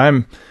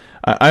I'm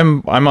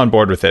on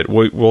board with it.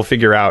 We'll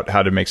figure out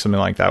how to make something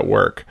like that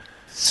work.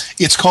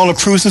 It's called a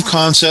proof of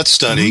concept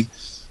study.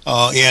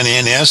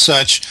 And as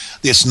such,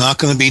 it's not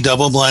going to be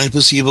double-blinded,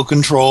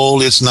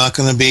 placebo-controlled. It's not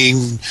going to be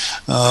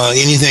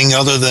anything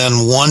other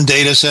than one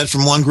data set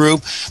from one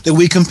group that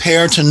we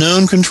compare to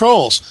known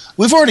controls.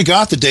 We've already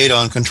got the data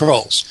on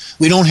controls.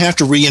 We don't have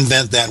to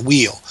reinvent that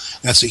wheel.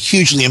 That's a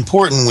hugely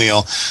important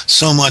wheel.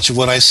 So much of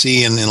what I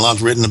see and a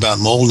lot written about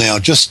mold now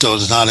just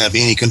does not have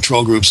any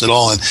control groups at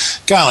all. And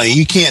golly,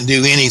 you can't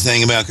do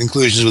anything about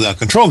conclusions without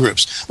control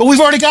groups. But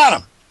we've already got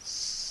them.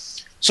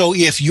 So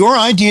if your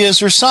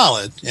ideas are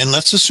solid, and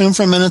let's assume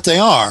for a minute they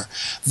are,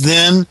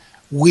 then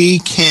we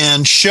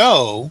can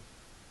show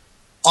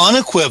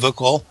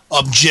unequivocal,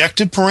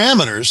 objective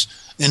parameters,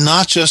 and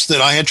not just that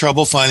I had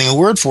trouble finding a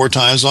word 4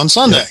 times on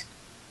Sunday.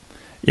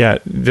 Yeah,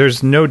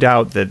 there's no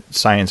doubt that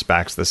science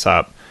backs this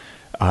up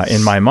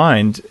in my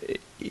mind.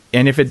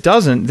 And if it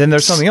doesn't, then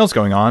there's something else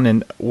going on.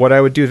 And what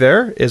I would do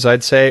there is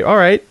I'd say, all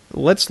right,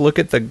 let's look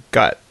at the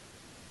gut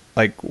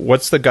Like,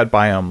 what's the gut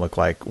biome look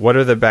like? What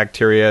are the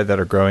bacteria that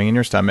are growing in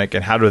your stomach,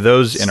 and how do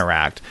those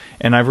interact?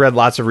 And I've read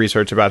lots of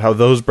research about how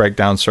those break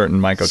down certain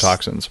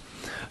mycotoxins.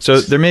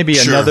 So there may be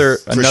another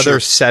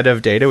set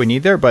of data we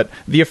need there, but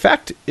the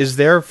effect is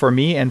there for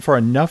me and for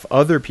enough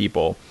other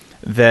people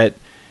that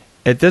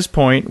at this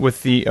point,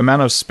 with the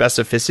amount of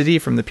specificity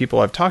from the people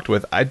I've talked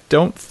with, I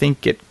don't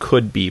think it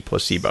could be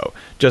placebo.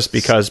 Just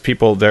because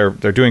people, they're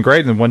doing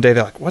great, and one day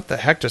they're like, what the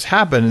heck just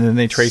happened? And then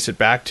they trace it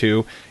back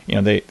to,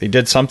 they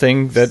did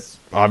something that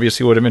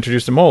obviously would have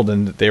introduced a mold,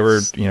 and they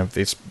were,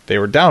 they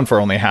were down for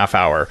only a half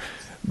hour.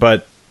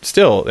 But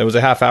still, it was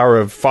a half hour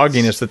of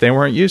fogginess that they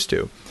weren't used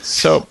to.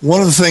 So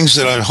one of the things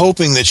that I'm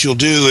hoping that you'll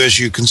do as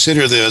you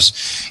consider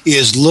this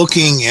is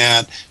looking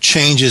at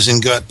changes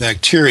in gut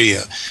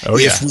bacteria.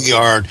 If we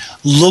are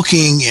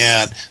looking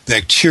at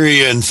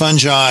bacteria and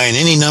fungi and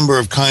any number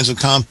of kinds of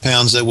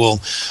compounds that will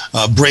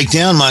break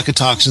down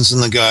mycotoxins in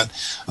the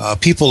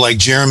gut, people like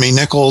Jeremy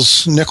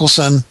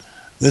Nicholson,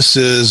 this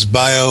is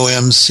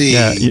BioMC.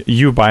 Yeah,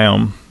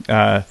 Ubiome.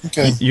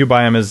 Okay.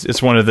 Ubiome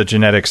it's one of the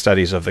genetic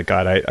studies of the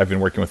gut. I've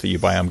been working with the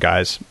Ubiome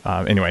guys.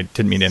 Anyway,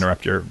 didn't mean to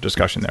interrupt your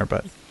discussion there,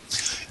 but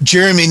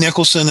Jeremy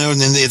Nicholson in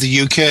the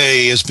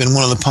UK has been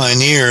one of the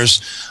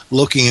pioneers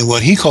looking at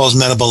what he calls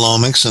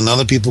metabolomics, and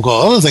other people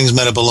call other things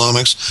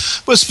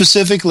metabolomics. But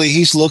specifically,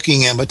 he's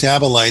looking at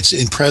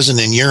metabolites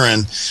present in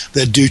urine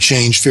that do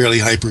change fairly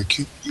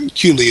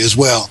hyperacutely as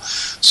well.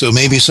 So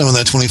maybe some of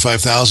that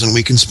 25,000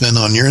 we can spend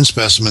on urine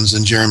specimens,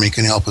 and Jeremy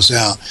can help us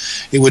out.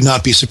 It would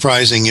not be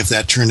surprising if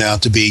that turned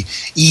out to be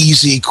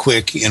easy,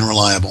 quick, and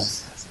reliable.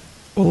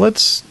 Well,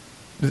 let's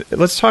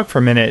talk for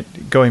a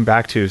minute going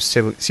back to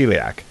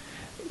celiac.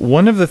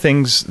 One of the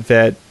things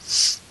that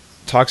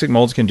toxic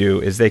molds can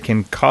do is they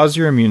can cause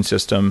your immune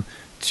system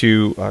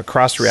to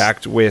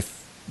cross-react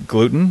with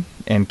gluten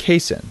and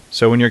casein.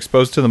 So when you're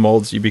exposed to the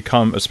molds, you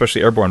become,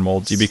 especially airborne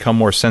molds, you become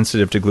more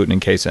sensitive to gluten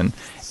and casein.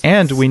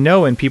 And we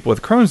know in people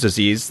with Crohn's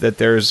disease that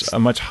there's a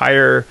much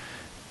higher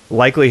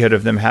likelihood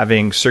of them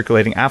having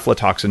circulating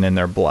aflatoxin in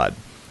their blood.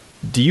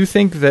 Do you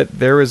think that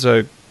there is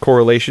a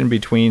correlation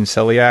between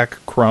celiac,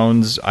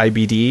 Crohn's,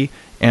 IBD,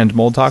 and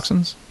mold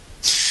toxins?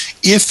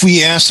 If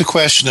we asked the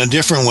question a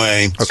different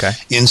way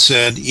and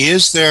said,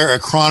 is there a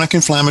chronic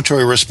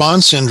inflammatory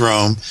response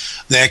syndrome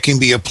that can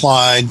be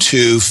applied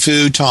to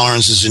food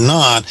tolerances and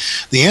not,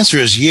 the answer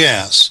is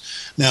yes.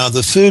 Now,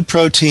 the food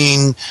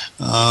protein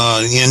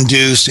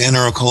induced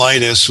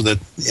enterocolitis, or the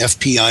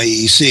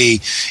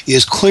FPIEC,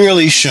 is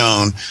clearly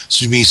shown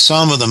to be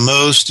some of the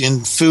most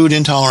food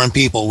intolerant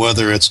people,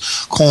 whether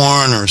it's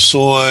corn or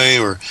soy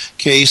or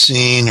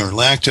casein or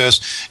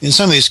lactose. And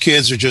some of these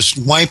kids are just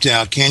wiped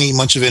out, can't eat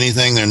much of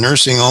anything. They're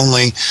nursing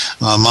only.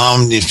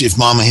 If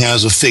mama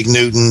has a fig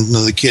Newton,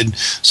 the kid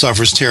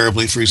suffers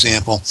terribly, for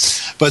example.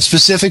 But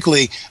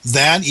specifically,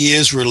 that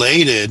is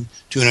related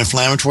to an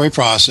inflammatory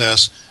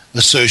process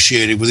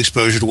associated with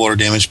exposure to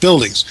water-damaged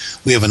buildings.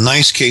 We have a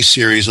nice case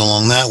series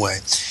along that way.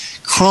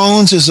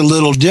 Crohn's is a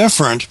little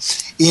different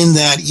in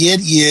that it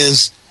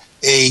is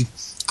a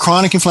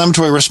chronic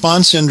inflammatory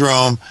response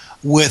syndrome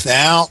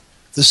without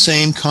the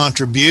same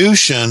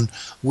contribution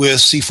with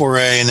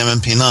C4A and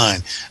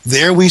MMP9.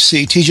 There we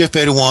see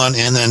TGF-beta1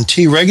 and then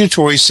T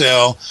regulatory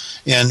cell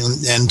and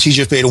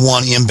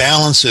TGF-beta1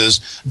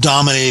 imbalances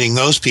dominating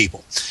those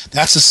people.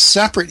 That's a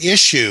separate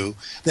issue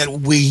that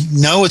we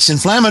know it's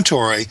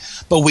inflammatory,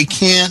 but we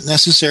can't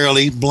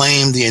necessarily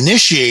blame the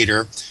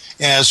initiator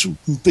as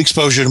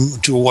exposure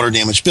to a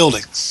water-damaged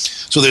building.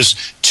 So there's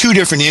two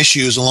different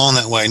issues along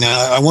that way.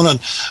 Now, I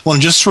want to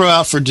just throw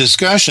out for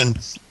discussion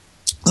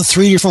the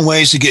three different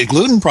ways to get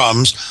gluten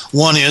problems.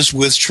 One is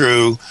with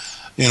true,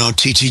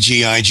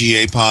 TTG,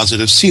 IgA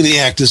positive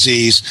celiac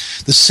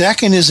disease. The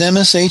second is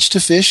MSH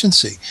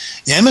deficiency.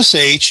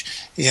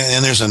 MSH,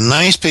 and there's a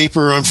nice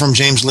paper from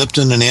James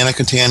Lipton and Anna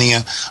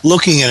Catania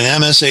looking at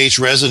MSH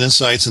resident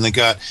sites in the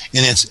gut,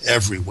 and it's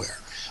everywhere.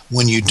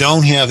 When you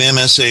don't have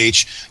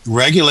MSH,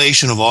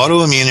 regulation of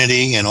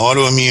autoimmunity and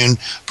autoimmune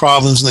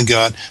problems in the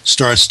gut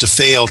starts to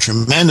fail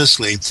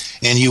tremendously,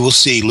 and you will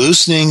see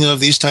loosening of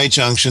these tight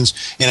junctions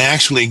and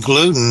actually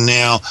gluten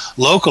now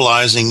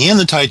localizing in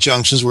the tight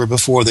junctions where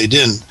before they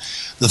didn't.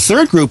 The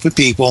third group of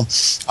people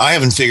I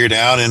haven't figured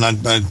out, and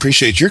I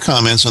appreciate your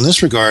comments on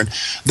this regard,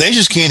 they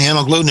just can't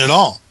handle gluten at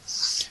all.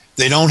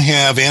 They don't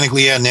have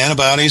antigliadin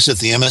antibodies that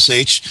the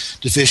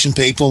MSH deficient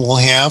people will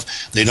have.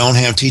 They don't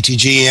have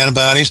TTG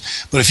antibodies.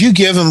 But if you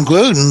give them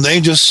gluten, they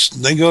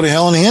go to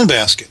hell in a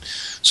handbasket.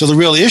 So the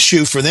real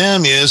issue for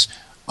them is,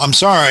 I'm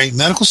sorry,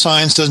 medical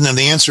science doesn't have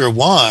the answer of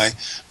why,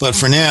 but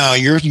for now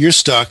you're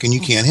stuck and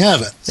you can't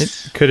have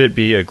it. Could it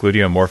be a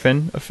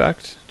gluteomorphin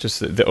effect?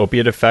 Just the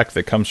opiate effect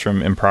that comes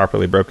from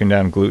improperly broken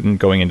down gluten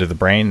going into the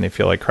brain? They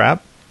feel like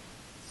crap?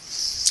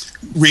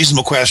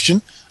 Reasonable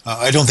question.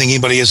 I don't think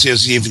anybody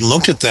has even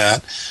looked at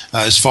that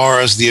as far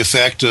as the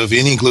effect of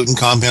any gluten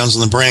compounds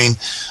in the brain.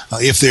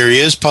 If there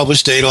is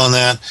published data on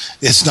that,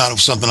 it's not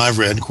something I've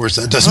read. Of course,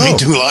 that doesn't mean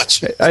too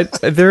much.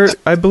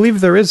 I believe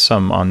there is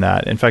some on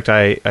that. In fact,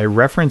 I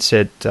reference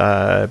it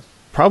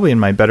probably in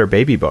my Better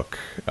Baby book.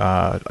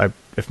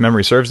 If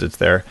memory serves, it's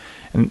there.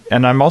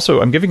 And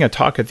I'm giving a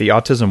talk at the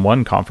Autism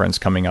One conference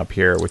coming up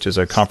here, which is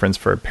a conference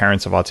for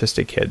parents of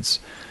autistic kids,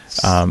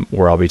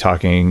 where I'll be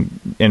talking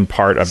in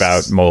part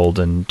about mold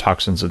and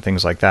toxins and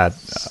things like that,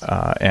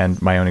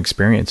 and my own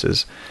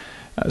experiences.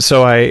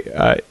 So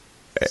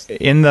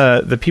in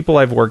the people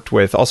I've worked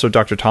with, also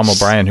Dr. Tom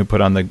O'Brien, who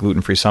put on the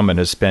Gluten-Free Summit,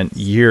 has spent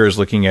years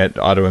looking at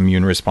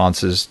autoimmune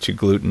responses to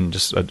gluten,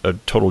 just a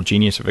total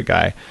genius of a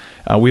guy.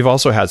 We've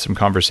also had some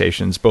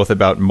conversations both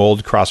about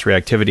mold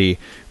cross-reactivity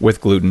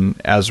with gluten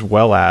as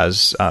well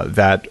as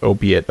that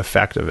opiate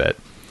effect of it.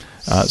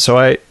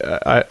 So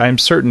I'm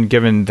certain,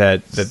 given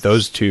that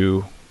those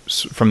two,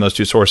 from those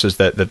two sources,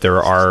 that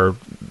there are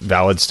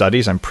valid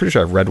studies. I'm pretty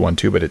sure I've read one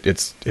too, but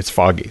it's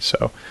foggy.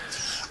 So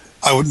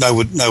I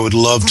would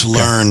love to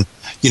learn.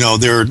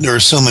 There are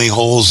so many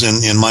holes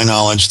in my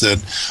knowledge that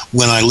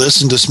when I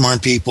listen to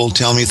smart people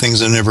tell me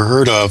things I've never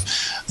heard of,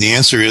 the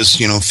answer is,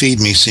 feed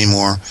me,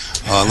 Seymour.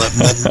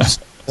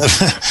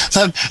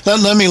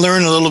 Let me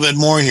learn a little bit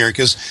more here,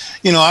 because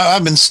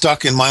I've been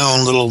stuck in my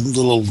own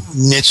little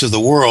niche of the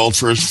world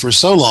for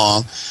so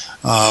long,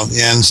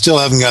 and still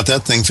haven't got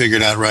that thing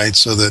figured out right.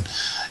 So that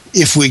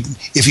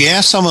if you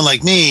ask someone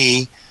like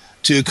me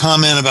to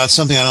comment about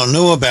something I don't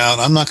know about,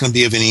 I'm not going to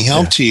be of any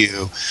help to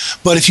you.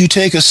 But if you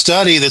take a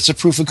study that's a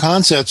proof of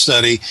concept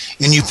study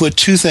and you put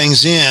two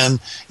things in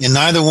and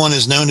neither one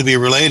is known to be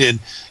related,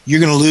 you're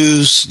going to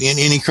lose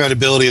any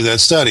credibility of that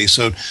study.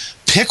 So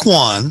pick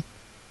one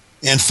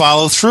and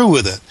follow through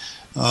with it.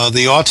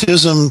 The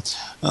autism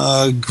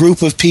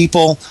group of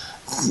people,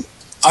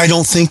 I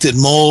don't think that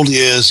mold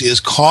is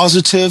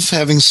causative,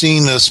 having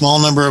seen a small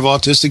number of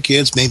autistic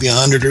kids, maybe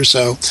 100 or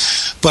so.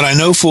 But I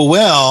know full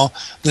well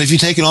that if you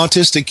take an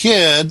autistic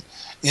kid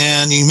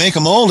and you make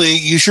him moldy,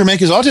 you sure make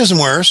his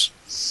autism worse.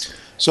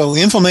 So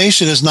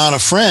inflammation is not a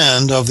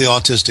friend of the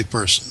autistic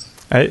person.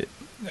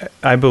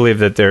 I believe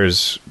that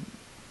there's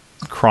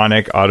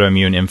chronic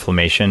autoimmune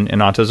inflammation in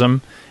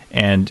autism,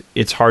 and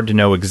it's hard to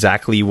know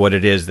exactly what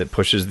it is that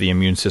pushes the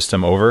immune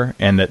system over,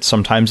 and that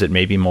sometimes it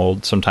may be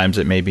mold, sometimes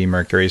it may be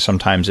mercury,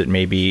 sometimes it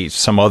may be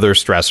some other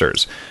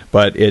stressors,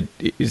 but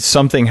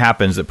something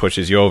happens that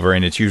pushes you over,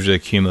 and it's usually a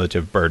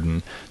cumulative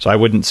burden. So I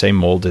wouldn't say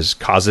mold is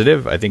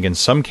causative. I think in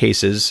some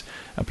cases,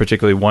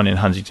 particularly one in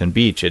Huntington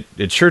Beach,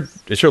 it sure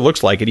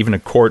looks like it. Even a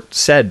court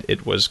said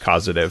it was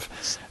causative.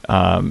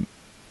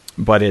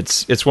 But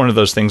it's one of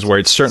those things where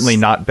it's certainly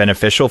not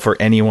beneficial for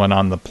anyone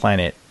on the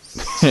planet.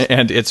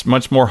 And it's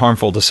much more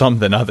harmful to some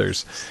than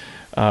others,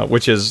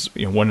 which is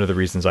one of the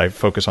reasons I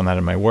focus on that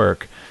in my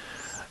work.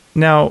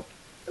 Now,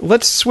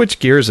 let's switch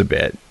gears a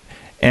bit,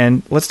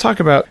 and let's talk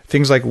about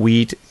things like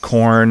wheat,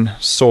 corn,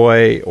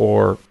 soy,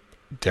 or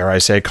dare I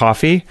say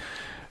coffee.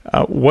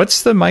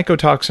 What's the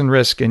mycotoxin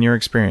risk in your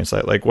experience?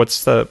 Like,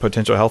 what's the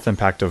potential health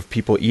impact of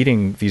people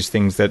eating these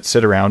things that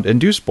sit around and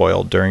do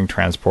spoil during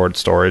transport,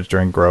 storage,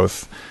 during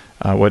growth?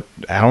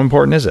 How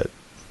important is it?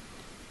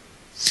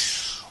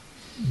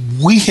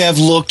 We have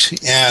looked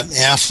at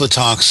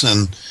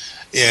aflatoxin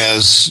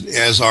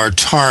as our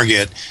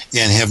target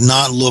and have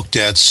not looked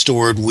at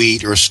stored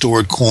wheat or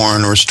stored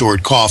corn or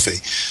stored coffee.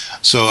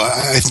 So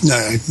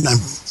I'm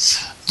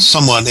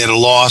somewhat at a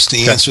loss to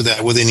answer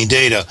that with any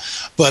data.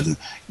 But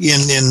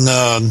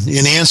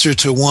in answer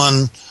to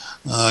one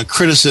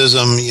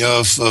criticism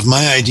of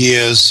my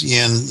ideas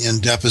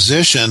in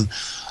deposition,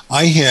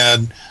 I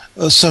had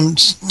some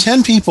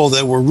 10 people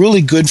that were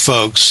really good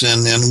folks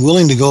and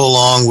willing to go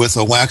along with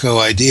a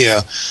wacko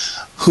idea,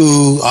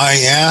 who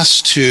I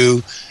asked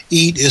to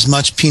eat as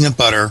much peanut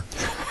butter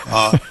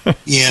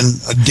in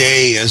a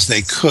day as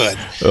they could.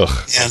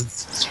 Ugh. And,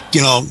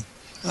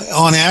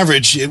 on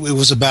average, it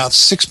was about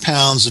 6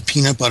 pounds of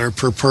peanut butter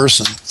per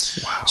person.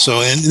 Wow.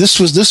 So, and this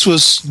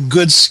was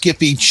good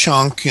Skippy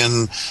chunk,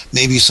 and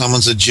maybe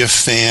someone's a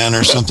Jif fan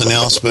or something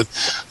else, but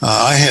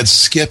I had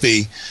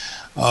Skippy.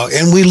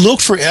 And we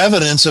looked for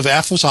evidence of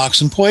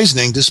aflatoxin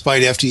poisoning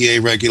despite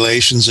FDA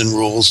regulations and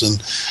rules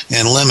and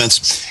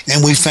limits.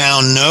 And we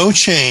found no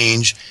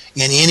change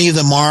in any of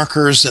the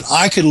markers that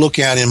I could look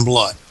at in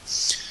blood.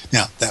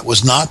 Now, that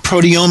was not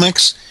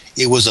proteomics.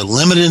 It was a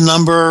limited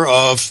number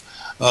of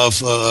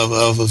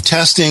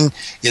testing.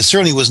 It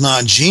certainly was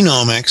not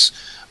genomics.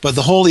 But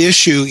the whole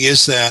issue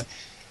is that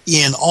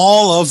in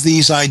all of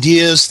these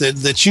ideas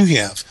that you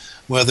have,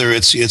 whether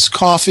it's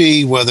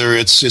coffee, whether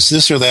it's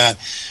this or that,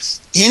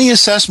 any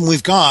assessment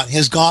we've got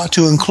has got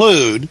to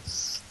include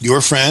your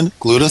friend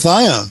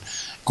glutathione.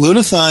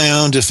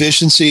 Glutathione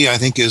deficiency, I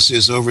think,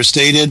 is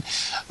overstated.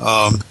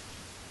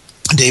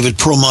 David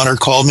Perlmutter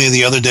called me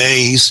the other day.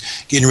 He's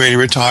getting ready to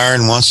retire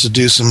and wants to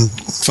do some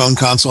phone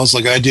consults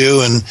like I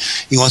do, and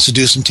he wants to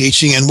do some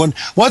teaching. And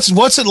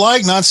what's it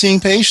like not seeing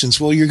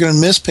patients? Well, you're going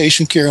to miss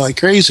patient care like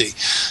crazy.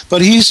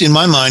 But he's, in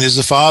my mind, is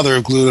the father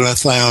of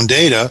glutathione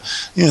data.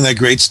 That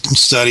great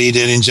study he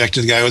did,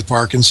 injected a guy with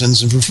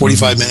Parkinson's, and for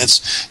 45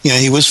 minutes,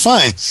 he was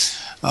fine.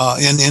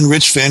 And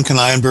Rich Van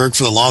Kennijenberg,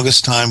 for the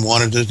longest time,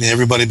 wanted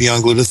everybody to be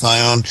on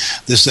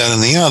glutathione, this, that,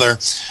 and the other.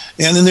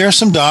 And then there are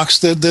some docs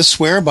that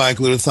swear by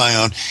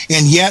glutathione.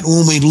 And yet,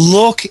 when we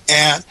look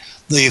at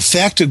the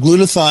effect of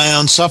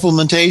glutathione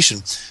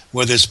supplementation,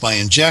 whether it's by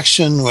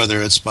injection,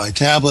 whether it's by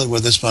tablet,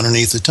 whether it's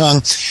underneath the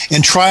tongue,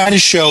 and try to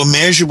show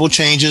measurable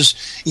changes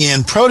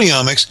in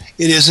proteomics,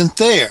 it isn't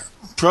there.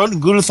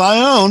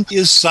 Glutathione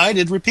is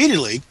cited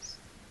repeatedly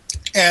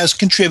as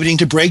contributing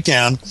to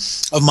breakdown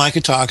of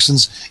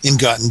mycotoxins in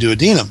gut and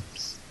duodenum.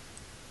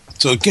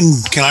 So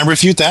can I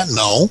refute that?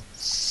 No.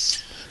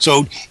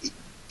 So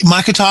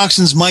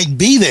mycotoxins might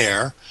be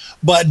there,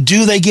 but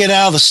do they get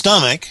out of the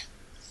stomach?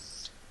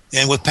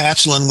 And with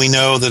Patulin, we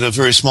know that a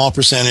very small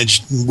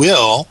percentage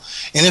will.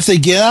 And if they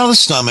get out of the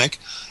stomach,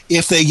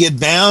 if they get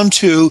bound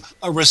to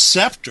a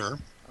receptor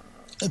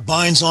that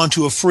binds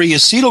onto a free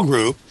acetyl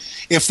group,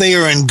 if they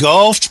are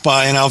engulfed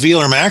by an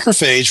alveolar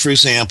macrophage, for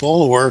example,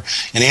 or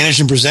an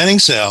antigen-presenting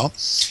cell,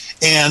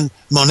 and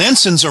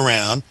monensin's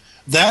around,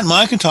 that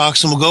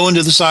mycotoxin will go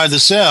into the side of the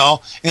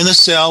cell, and the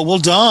cell will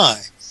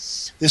die.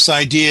 This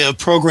idea of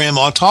program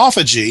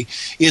autophagy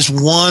is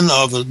one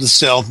of the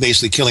cell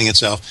basically killing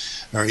itself,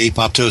 or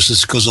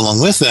apoptosis goes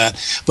along with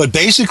that. But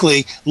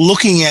basically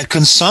looking at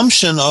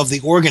consumption of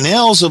the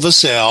organelles of a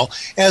cell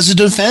as a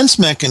defense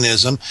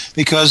mechanism,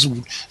 because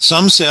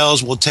some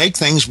cells will take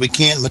things we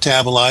can't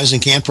metabolize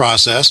and can't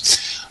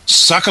process,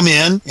 suck them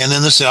in, and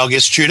then the cell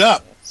gets chewed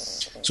up.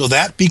 So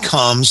that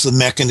becomes the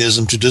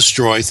mechanism to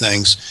destroy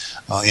things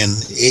in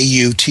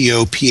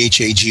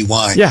AUTOPHAGY.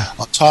 Yeah.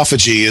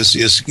 Autophagy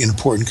is an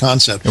important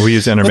concept. And we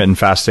use intermittent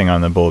fasting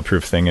on the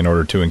Bulletproof thing in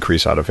order to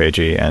increase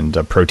autophagy, and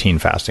protein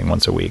fasting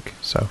once a week.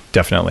 So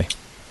definitely.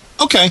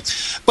 Okay.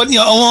 But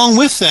along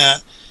with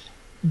that,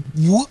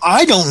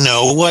 I don't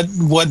know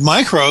what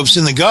microbes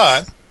in the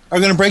gut are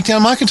going to break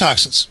down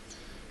mycotoxins.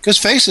 Because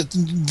face it,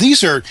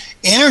 these are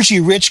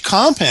energy-rich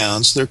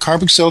compounds. They're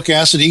carboxylic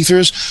acid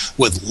ethers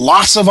with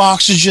lots of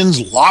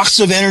oxygens, lots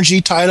of energy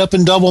tied up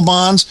in double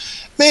bonds.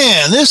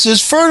 Man, this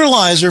is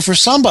fertilizer for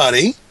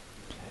somebody.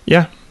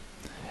 Yeah.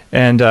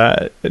 And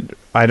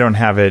I don't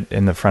have it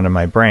in the front of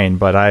my brain,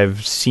 but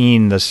I've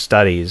seen the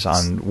studies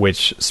on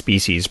which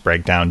species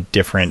break down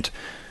different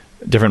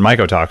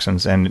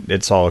mycotoxins, and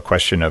it's all a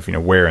question of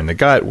where in the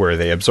gut, where are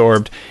they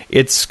absorbed.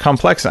 It's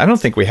complex. I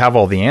don't think we have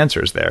all the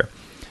answers there.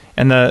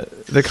 And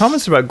the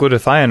comments about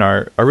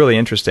glutathione are really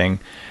interesting.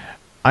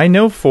 I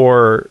know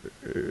for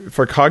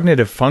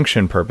cognitive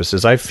function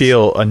purposes, I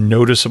feel a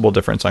noticeable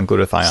difference on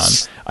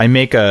glutathione. I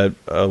make a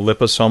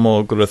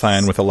liposomal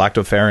glutathione with a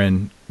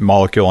lactoferrin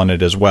molecule on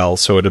it as well,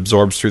 so it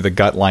absorbs through the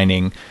gut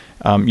lining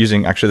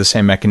using actually the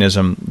same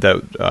mechanism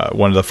that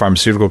one of the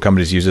pharmaceutical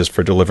companies uses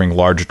for delivering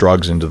large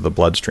drugs into the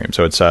bloodstream.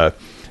 So it's a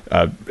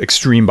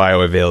extreme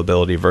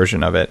bioavailability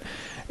version of it.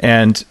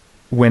 And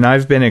when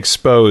I've been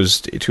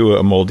exposed to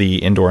a moldy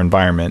indoor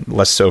environment,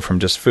 less so from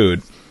just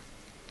food,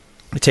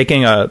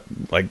 taking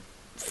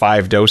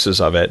 5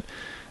 doses of it,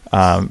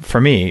 for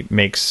me,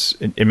 makes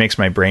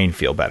my brain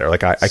feel better.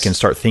 Like I can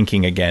start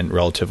thinking again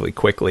relatively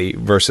quickly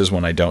versus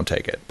when I don't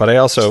take it. But I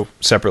also,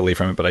 separately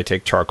from it, I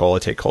take charcoal, I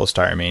take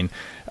cholestyramine,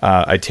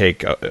 I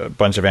take a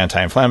bunch of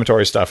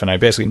anti-inflammatory stuff, and I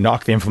basically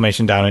knock the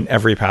inflammation down in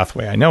every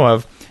pathway I know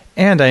of,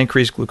 and I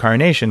increase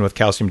glucuronation with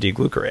calcium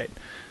D-glucarate.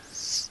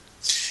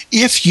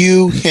 If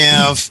you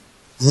have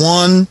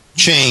one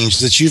change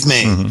that you've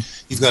made,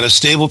 you've got a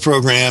stable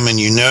program, and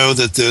you know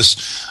that this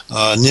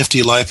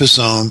nifty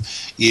liposome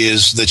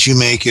that you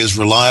make is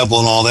reliable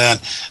and all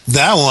that,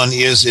 that one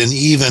is an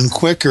even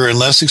quicker and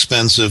less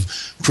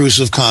expensive proof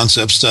of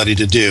concept study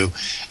to do.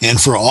 And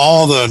for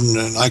all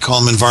the, I call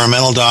them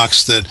environmental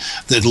docs that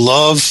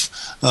love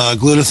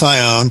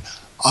glutathione,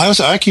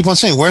 I keep on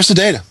saying, where's the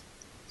data?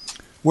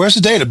 Where's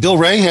the data? Bill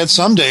Ray had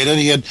some data.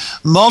 He had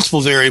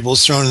multiple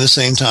variables thrown at the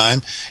same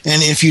time.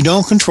 And if you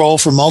don't control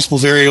for multiple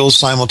variables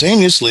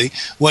simultaneously,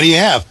 what do you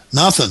have?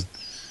 Nothing.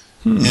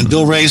 And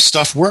Bill Ray's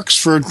stuff works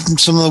for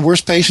some of the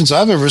worst patients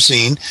I've ever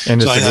seen. And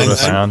it's a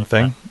glutathione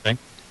thing?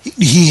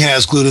 He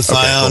has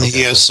glutathione. Okay, cool.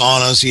 He has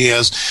saunas. He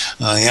has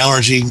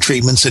allergy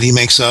treatments that he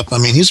makes up. I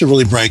mean, he's a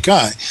really bright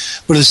guy.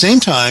 But at the same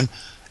time,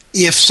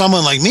 if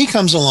someone like me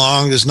comes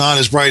along that's not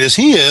as bright as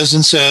he is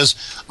and says,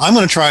 I'm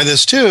going to try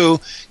this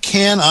too,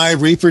 can I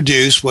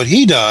reproduce what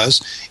he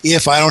does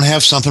if I don't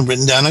have something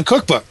written down in a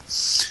cookbook?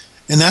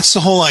 And that's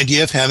the whole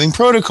idea of having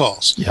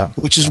protocols,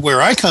 which is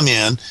where I come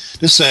in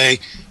to say,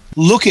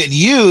 look at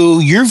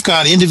you've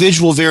got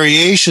individual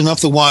variation up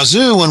the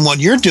wazoo in what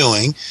you're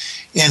doing,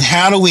 and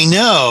how do we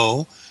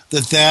know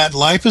that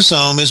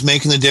liposome is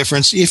making the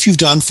difference if you've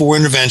done 4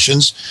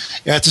 interventions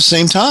at the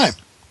same time?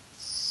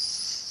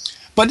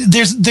 But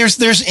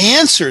there's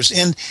answers,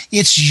 and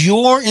it's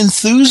your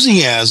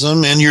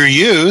enthusiasm and your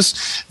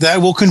youth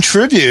that will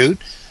contribute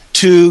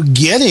to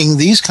getting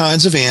these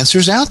kinds of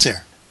answers out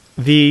there.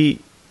 The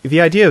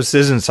idea of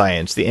citizen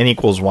science, the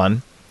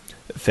N=1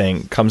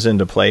 thing, comes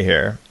into play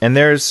here. And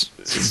there's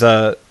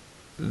the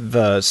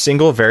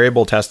single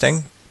variable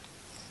testing.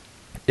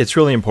 It's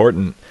really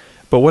important.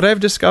 But what I've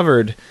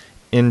discovered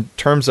in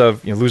terms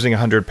of losing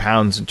 100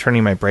 pounds and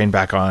turning my brain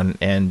back on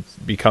and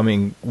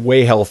becoming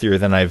way healthier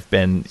than I've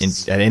been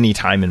at any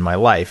time in my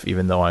life,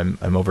 even though I'm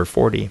over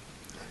 40,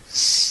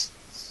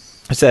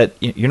 is that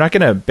you're not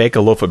going to bake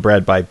a loaf of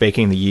bread by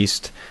baking the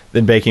yeast,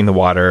 then baking the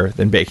water,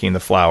 then baking the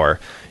flour.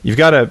 You've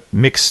got to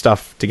mix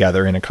stuff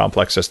together in a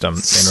complex system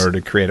in order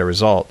to create a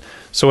result.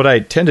 So what I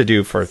tend to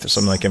do for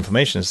something like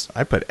inflammation is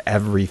I put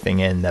everything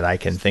in that I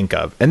can think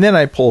of, and then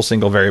I pull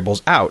single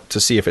variables out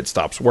to see if it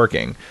stops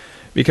working.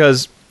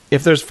 Because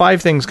if there's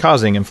 5 things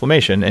causing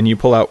inflammation and you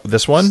pull out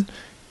this one,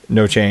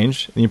 no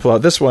change, and you pull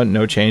out this one,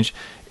 no change,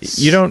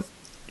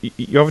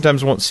 you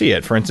oftentimes won't see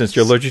it. For instance,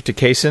 you're allergic to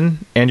casein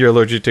and you're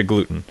allergic to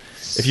gluten.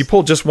 If you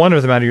pull just one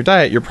of them out of your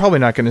diet, you're probably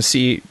not going to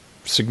see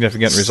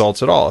significant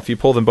results at all. If you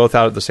pull them both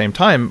out at the same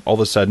time, all of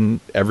a sudden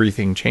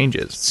everything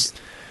changes.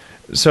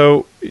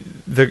 So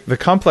the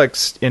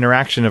complex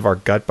interaction of our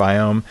gut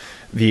biome,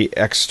 the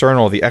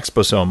external, the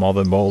exposome, all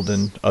the mold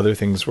and other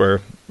things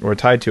we're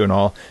tied to and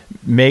all,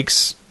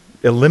 makes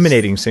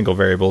eliminating single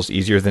variables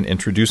easier than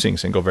introducing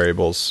single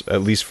variables,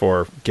 at least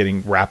for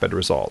getting rapid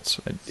results.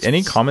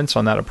 Any comments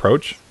on that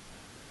approach?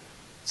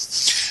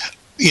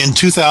 In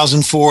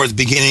 2004, at the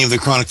beginning of the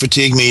chronic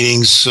fatigue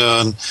meetings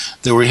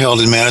that were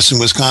held in Madison,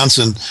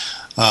 Wisconsin,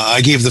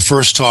 I gave the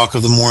first talk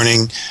of the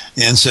morning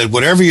and said,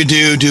 whatever you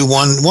do, do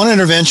one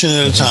intervention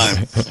at a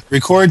time.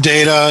 Record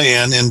data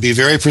and be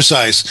very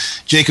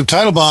precise. Jacob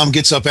Teitelbaum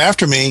gets up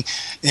after me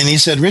and he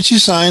said, Ritchie,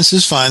 science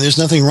is fine. There's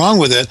nothing wrong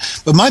with it.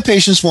 But my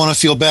patients want to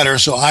feel better,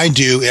 so I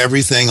do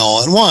everything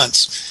all at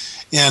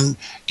once. And,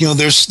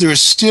 there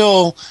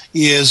still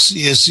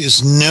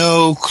is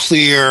no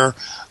clear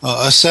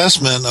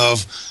assessment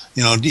of,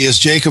 is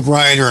Jacob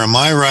right or am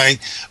I right?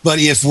 But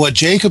if what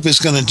Jacob is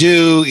going to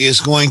do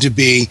is going to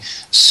be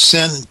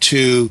sent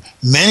to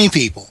many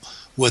people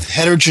with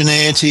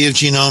heterogeneity of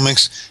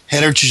genomics,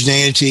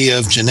 heterogeneity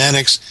of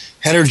genetics,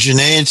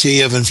 heterogeneity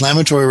of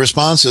inflammatory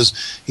responses,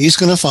 he's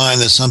going to find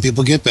that some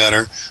people get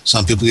better,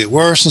 some people get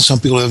worse, and some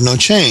people have no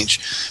change.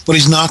 But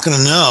he's not going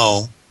to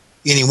know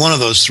any one of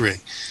those 3.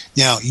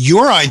 Now,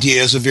 your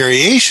idea is a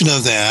variation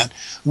of that,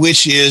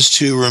 which is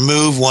to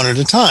remove one at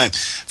a time.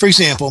 For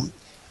example,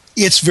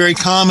 it's very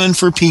common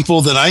for people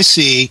that I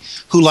see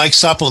who like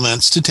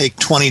supplements to take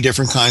 20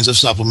 different kinds of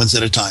supplements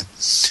at a time.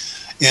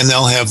 And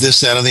they'll have this,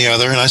 that, and the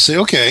other. And I say,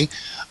 okay,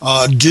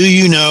 do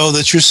you know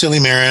that your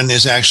silymarin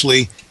is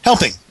actually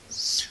helping?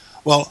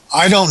 Well,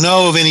 I don't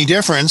know of any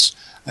difference.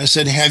 I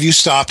said, have you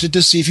stopped it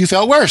to see if you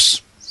felt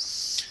worse?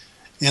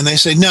 And they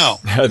say, no.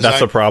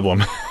 That's a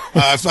problem.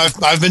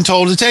 I've been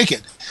told to take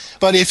it.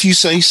 But if you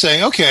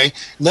say, okay,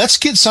 let's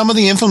get some of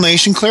the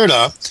inflammation cleared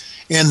up,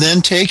 and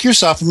then take your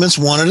supplements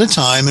one at a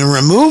time and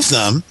remove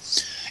them,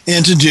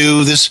 and to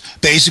do this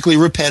basically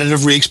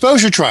repetitive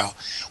re-exposure trial.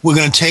 We're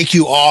going to take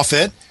you off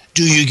it.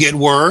 Do you get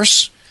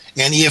worse?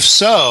 And if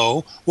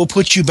so, we'll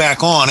put you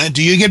back on it.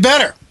 Do you get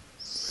better?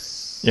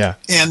 Yeah.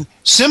 And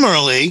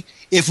similarly,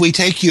 if we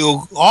take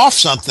you off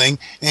something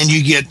and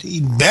you get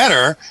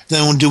better,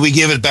 then do we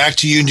give it back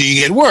to you and do you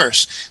get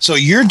worse? So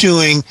you're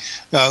doing,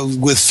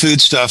 with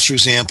foodstuffs, for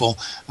example,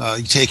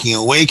 taking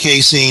away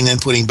casein and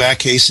putting back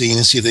casein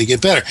and see if they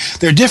get better.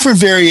 There are different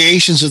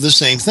variations of the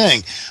same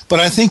thing,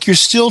 but I think you're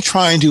still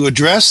trying to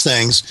address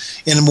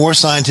things in a more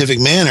scientific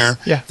manner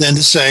than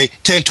to say,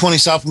 take 20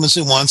 supplements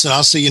at once and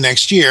I'll see you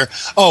next year.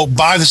 Oh,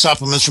 buy the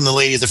supplements from the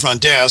lady at the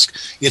front desk.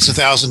 It's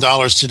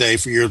 $1,000 today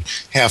for your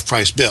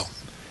half-price bill.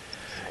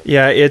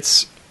 Yeah,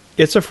 it's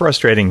a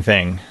frustrating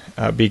thing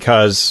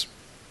because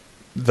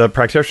the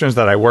practitioners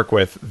that I work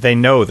with, they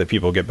know that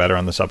people get better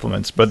on the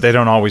supplements, but they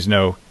don't always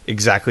know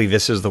exactly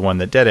this is the one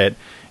that did it.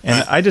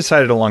 And I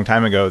decided a long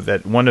time ago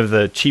that one of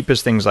the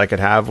cheapest things I could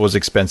have was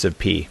expensive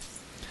pee.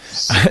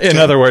 In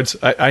other words,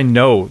 I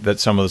know that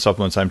some of the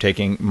supplements I'm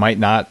taking might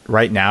not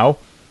right now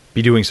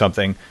be doing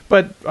something,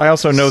 but I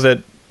also know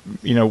that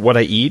what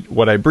I eat,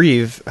 what I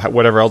breathe,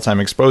 whatever else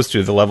I'm exposed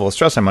to, the level of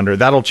stress I'm under,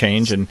 that'll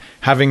change. And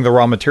having the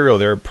raw material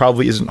there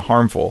probably isn't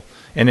harmful.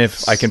 And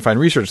if I can find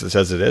research that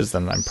says it is,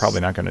 then I'm probably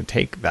not going to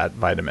take that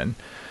vitamin.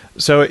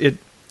 So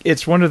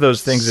it's one of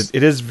those things that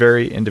it is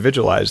very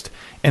individualized.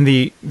 And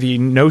the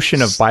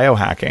notion of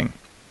biohacking,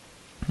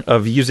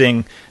 of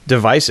using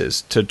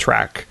devices to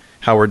track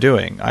how we're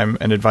doing. I'm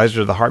an advisor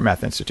to the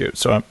HeartMath Institute.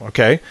 So,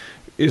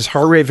 is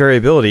heart rate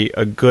variability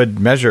a good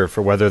measure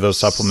for whether those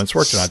supplements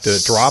worked or not? Did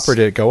it drop or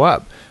did it go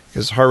up?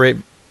 Because heart rate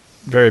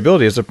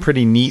variability is a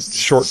pretty neat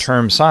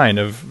short-term sign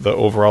of the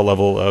overall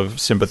level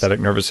of sympathetic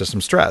nervous system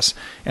stress.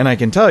 And I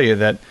can tell you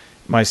that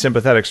my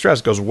sympathetic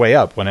stress goes way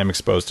up when I'm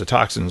exposed to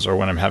toxins or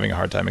when I'm having a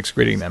hard time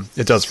excreting them.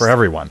 It does for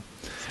everyone.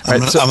 I'm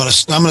going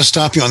to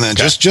stop you on that,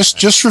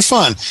 just for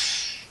fun.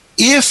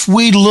 If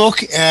we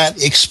look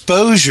at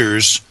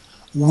exposures,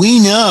 we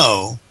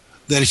know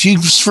that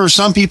for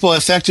some people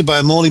affected by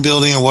a moldy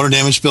building or water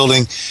damaged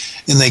building,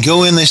 and they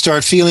go in, they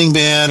start feeling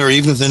bad, or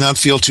even if they not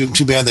feel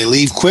too bad, they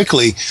leave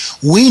quickly.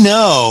 We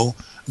know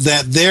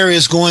that there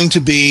is going to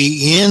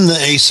be, in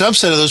a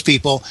subset of those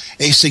people,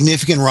 a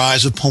significant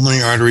rise of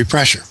pulmonary artery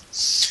pressure.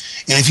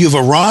 And if you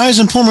have a rise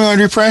in pulmonary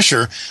artery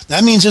pressure,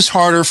 that means it's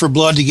harder for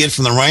blood to get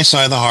from the right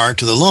side of the heart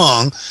to the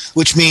lung,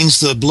 which means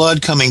the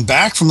blood coming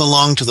back from the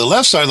lung to the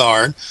left side of the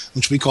heart,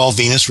 which we call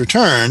venous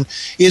return,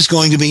 is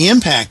going to be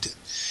impacted.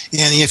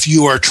 And if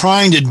you are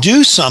trying to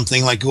do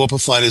something like go up a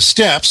flight of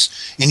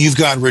steps and you've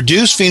got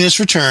reduced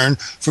venous return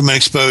from an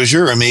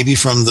exposure or maybe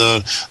from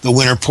the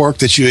winter pork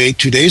that you ate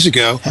 2 days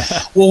ago,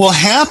 what will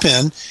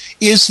happen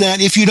is that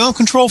if you don't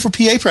control for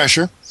PA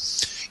pressure,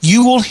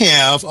 you will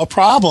have a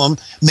problem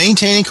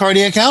maintaining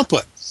cardiac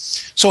output.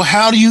 So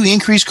how do you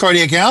increase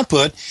cardiac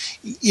output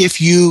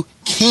if you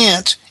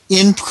can't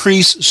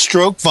increase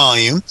stroke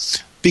volume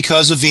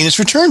because of venous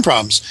return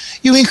problems?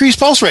 You increase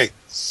pulse rate.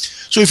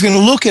 So if you're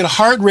going to look at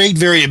heart rate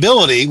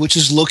variability, which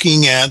is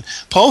looking at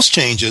pulse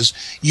changes,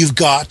 you've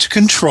got to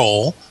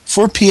control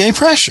for PA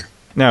pressure.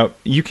 Now,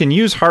 you can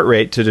use heart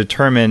rate to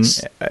determine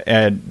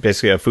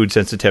basically a food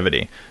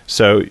sensitivity.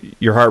 So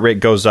your heart rate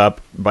goes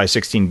up by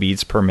 16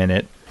 beats per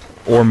minute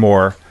or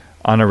more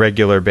on a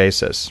regular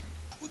basis.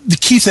 The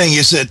key thing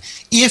is that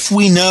if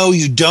we know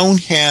you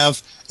don't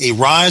have a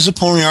rise of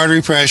pulmonary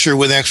artery pressure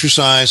with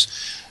exercise,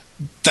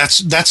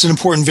 that's an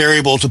important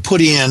variable to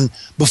put in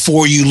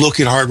before you look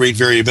at heart rate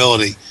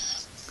variability.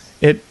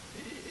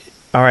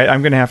 All right,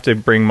 I'm going to have to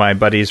bring my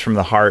buddies from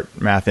the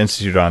Heart Math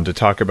Institute on to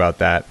talk about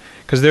that,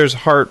 because there's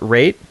heart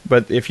rate,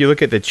 but if you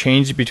look at the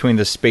change between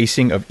the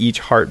spacing of each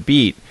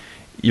heartbeat,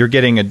 you're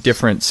getting a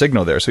different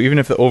signal there. So even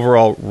if the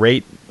overall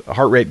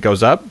heart rate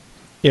goes up,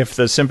 if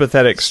the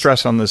sympathetic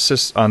stress on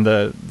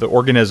the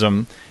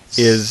organism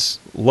is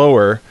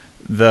lower,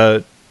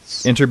 the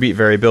interbeat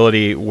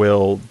variability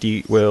will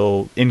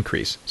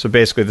increase. So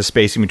basically, the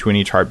spacing between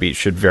each heartbeat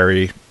should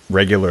vary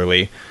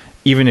regularly,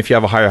 even if you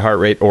have a higher heart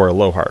rate or a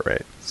low heart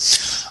rate.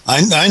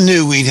 I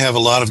knew we'd have a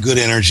lot of good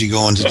energy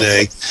going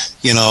today.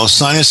 You know,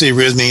 sinus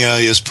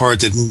arrhythmia is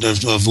part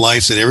of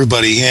life that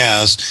everybody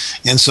has.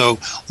 And so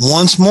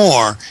once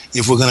more,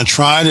 if we're going to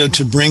try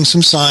to bring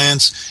some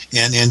science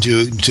and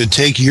to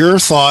take your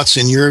thoughts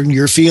and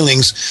your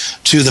feelings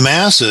to the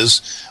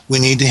masses, we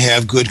need to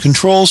have good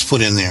controls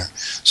put in there.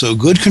 So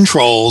good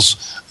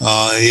controls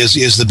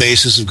is the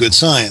basis of good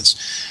science.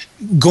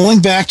 Going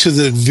back to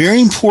the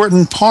very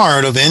important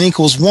part of N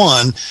equals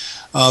 1,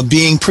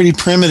 being pretty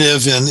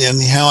primitive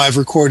in how I've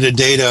recorded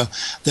data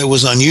that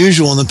was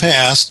unusual in the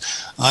past,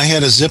 I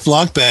had a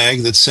Ziploc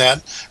bag that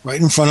sat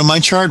right in front of my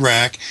chart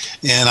rack,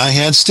 and I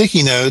had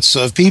sticky notes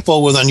of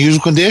people with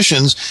unusual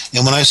conditions.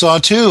 And when I saw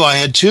two, I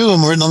had two of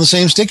them written on the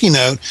same sticky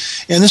note.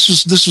 And this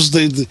was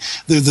the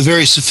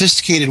very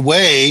sophisticated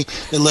way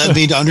that led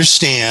me to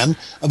understand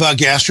about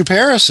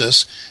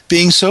gastroparesis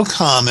being so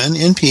common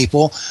in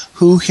people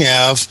who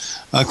have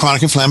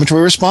chronic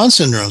inflammatory response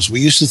syndromes.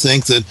 We used to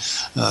think that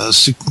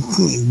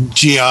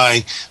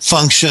GI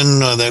function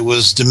that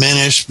was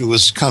diminished,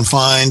 was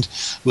confined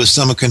with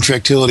stomach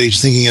contractility,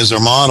 thinking as their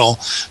model,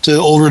 to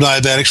older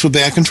diabetics with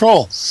bad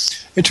control.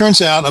 It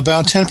turns out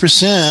about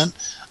 10%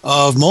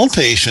 of mold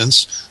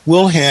patients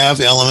will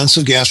have elements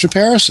of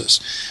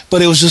gastroparesis.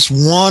 But it was just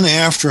one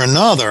after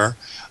another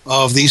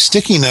of these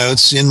sticky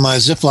notes in my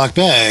Ziploc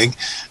bag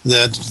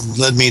that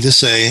led me to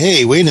say,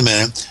 hey, wait a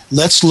minute,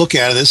 let's look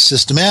at this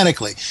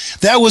systematically.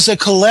 That was a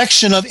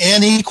collection of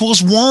N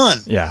equals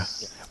 1. Yeah.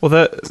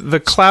 Well, the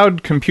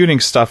cloud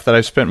computing stuff that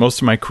I've spent most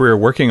of my career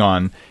working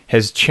on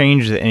has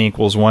changed the N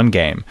equals 1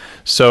 game.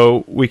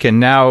 So we can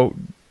now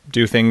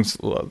do things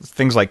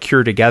like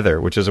Cure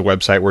Together, which is a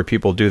website where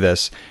people do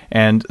this,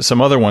 and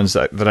some other ones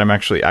that I'm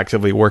actually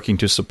actively working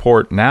to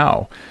support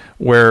now,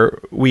 where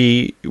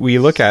we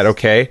look at,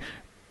 okay,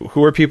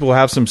 who are people who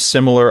have some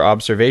similar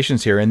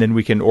observations here, and then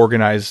we can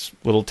organize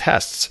little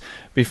tests.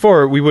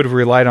 Before, we would have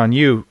relied on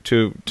you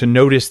to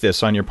notice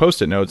this on your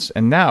Post-it notes,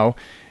 and now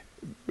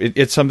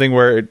it's something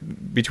where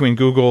between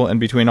Google and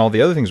between all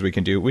the other things we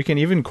can do, we can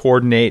even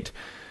coordinate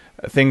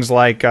things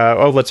like,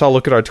 let's all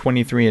look at our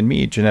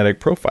 23andMe genetic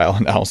profile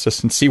analysis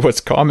and see what's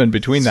common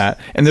between that.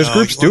 And there's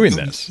groups doing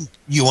this.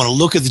 You want to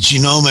look at the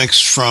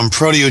genomics from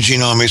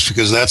proteogenomics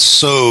because that's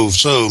so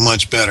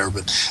much better,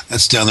 but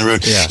that's down the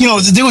road. Yeah. You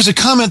know, there was a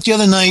comment the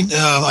other night,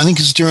 I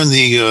think it's during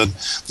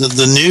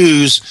the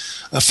news,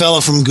 a fellow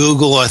from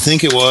Google, I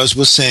think it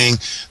was saying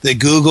that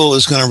Google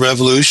is going to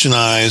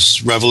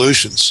revolutionize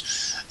revolutions.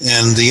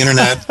 And the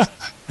internet,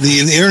 the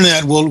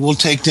internet will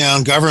take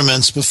down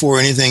governments before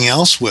anything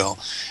else will.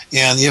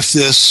 And if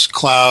this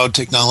cloud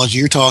technology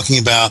you're talking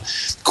about,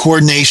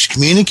 coordination,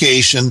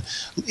 communication,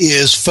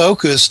 is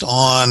focused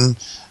on,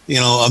 you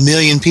know, 1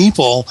 million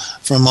people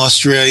from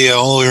Australia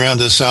all the way around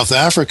to South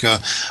Africa,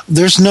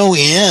 there's no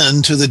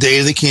end to the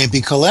data that can't be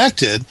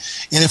collected.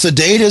 And if the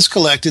data is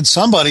collected,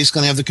 somebody's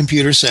going to have the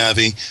computer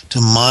savvy to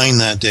mine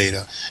that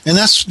data. And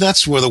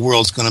that's where the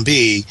world's going to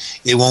be.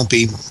 It won't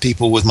be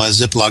people with my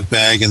Ziploc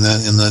bag and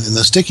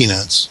the sticky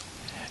notes.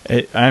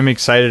 I'm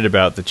excited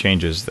about the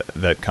changes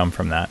that come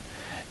from that.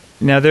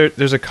 Now,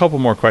 there's a couple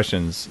more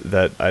questions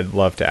that I'd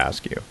love to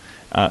ask you.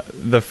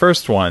 The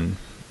first one,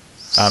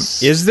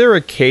 is there a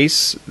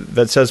case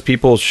that says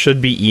people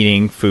should be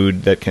eating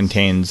food that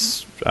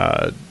contains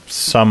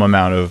some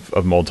amount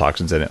of mold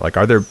toxins in it? Like,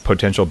 are there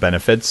potential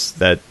benefits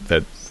that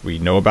we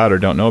know about or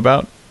don't know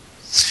about?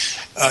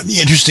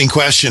 Interesting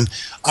question.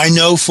 I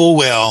know full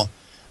well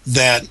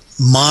that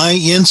my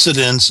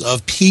incidence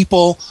of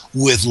people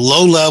with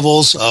low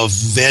levels of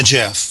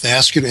VEGF,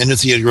 vascular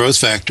endothelial growth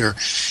factor,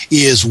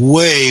 is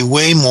way,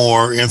 way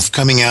more if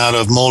coming out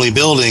of moldy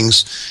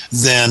buildings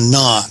than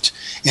not.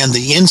 And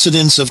the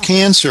incidence of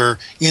cancer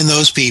in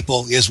those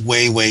people is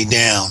way, way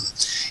down.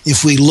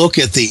 If we look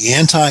at the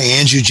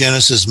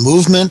anti-angiogenesis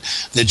movement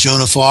that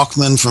Jonah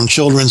Falkman from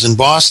Children's in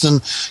Boston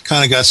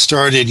kind of got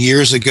started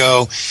years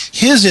ago,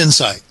 his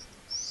insight,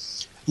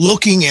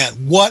 looking at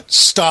what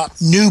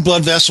stopped new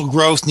blood vessel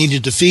growth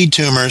needed to feed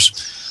tumors,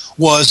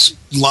 was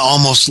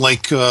almost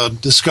like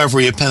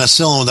discovery of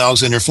penicillin with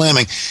Alexander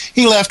Fleming.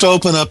 He left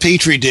open a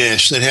petri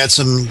dish that had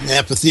some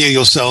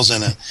epithelial cells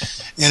in it.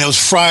 And it was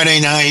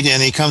Friday night,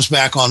 and he comes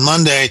back on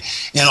Monday,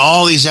 and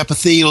all these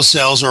epithelial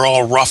cells are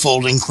all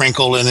ruffled and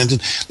crinkled, and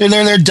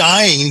they're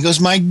dying. And he goes,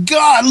 my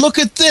God, look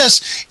at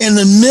this. In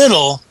the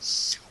middle,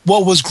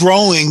 what was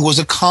growing was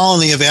a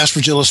colony of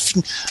Aspergillus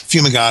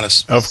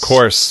fumigatus. Of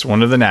course,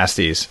 one of the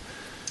nasties.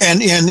 And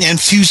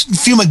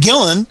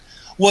fumagillin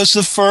was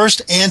the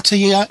first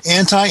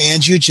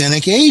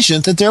anti-angiogenic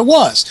agent that there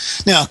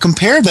was. Now,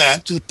 compare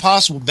that to the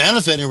possible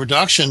benefit and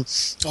reduction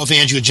of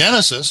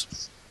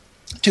angiogenesis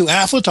to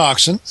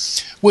aflatoxin,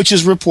 which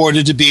is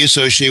reported to be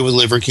associated with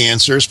liver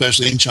cancer,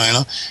 especially in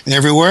China and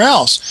everywhere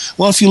else.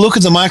 Well, if you look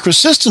at the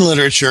microcystin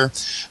literature,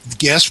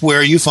 guess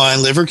where you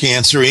find liver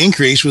cancer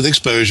increase with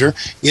exposure?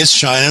 It's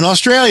China and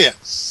Australia.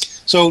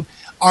 So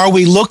are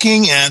we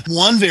looking at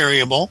one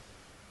variable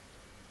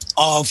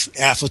of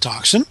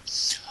aflatoxin,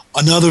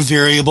 another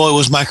variable, it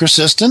was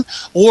microcystin,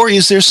 or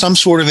is there some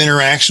sort of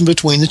interaction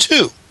between the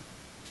two?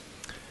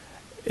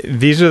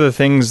 These are the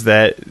things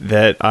that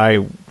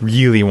I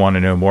really want to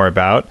know more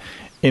about.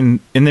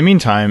 In the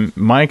meantime,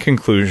 my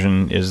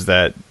conclusion is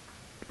that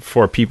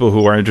for people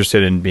who are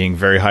interested in being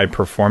very high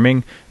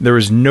performing, there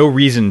is no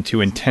reason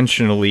to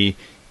intentionally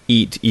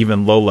eat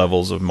even low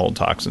levels of mold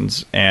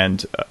toxins.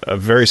 And a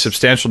very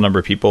substantial number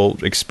of people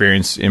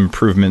experience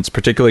improvements,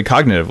 particularly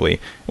cognitively,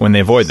 when they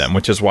avoid them,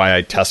 which is why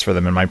I test for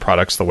them in my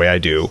products the way I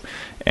do.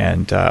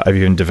 And I've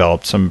even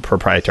developed some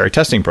proprietary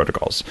testing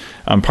protocols.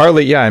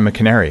 Partly, I'm a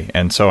canary,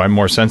 and so I'm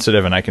more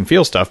sensitive and I can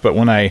feel stuff. But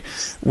when I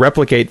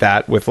replicate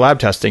that with lab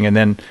testing and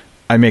then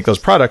I make those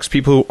products,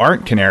 people who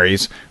aren't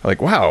canaries are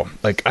like, wow,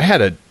 like I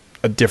had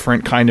a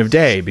different kind of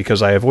day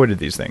because I avoided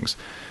these things.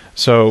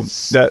 So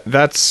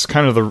that's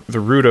kind of the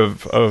root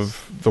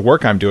of the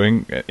work I'm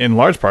doing, in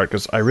large part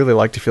because I really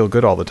like to feel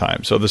good all the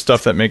time. So the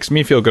stuff that makes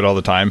me feel good all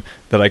the time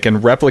that I can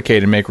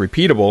replicate and make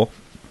repeatable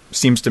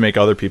seems to make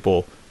other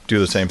people do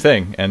the same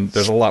thing. And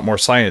there's a lot more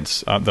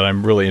science that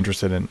I'm really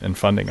interested in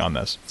funding on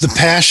this. The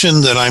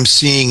passion that I'm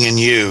seeing in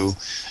you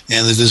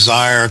and the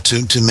desire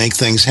to make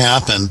things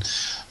happen,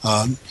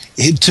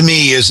 to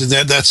me, is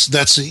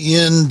that's an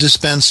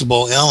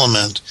indispensable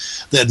element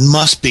that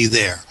must be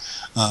there.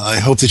 I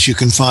hope that you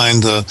can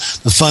find the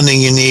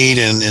funding you need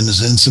and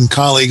some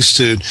colleagues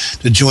to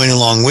join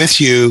along with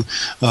you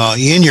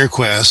in your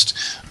quest.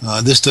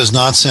 This does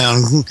not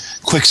sound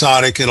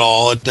quixotic at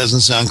all. It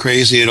doesn't sound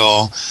crazy at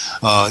all.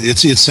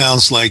 It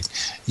sounds like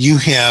you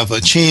have a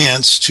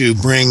chance to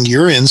bring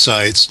your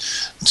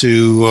insights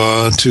to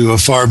a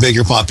far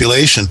bigger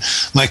population.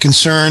 My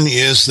concern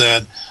is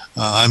that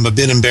I'm a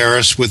bit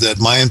embarrassed with that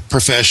my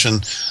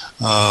profession,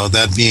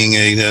 that being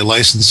a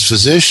licensed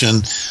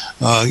physician,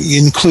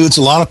 includes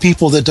a lot of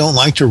people that don't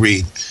like to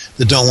read,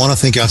 that don't want to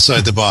think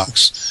outside the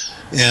box.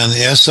 And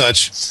as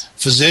such,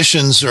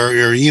 physicians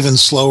are even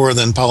slower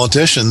than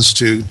politicians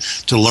to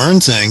learn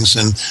things,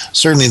 and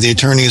certainly the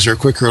attorneys are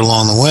quicker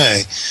along the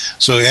way.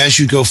 So as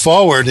you go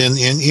forward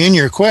in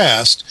your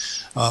quest,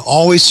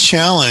 always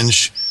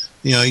challenge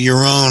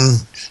your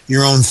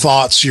own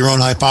thoughts, your own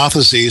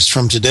hypotheses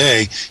from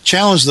today.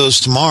 Challenge those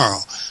tomorrow.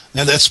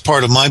 And that's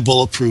part of my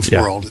bulletproof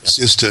world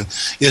is to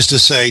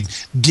say,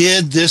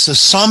 did this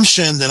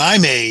assumption that I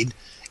made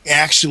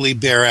actually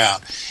bear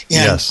out?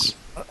 And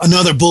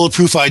another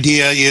bulletproof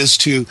idea is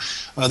to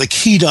the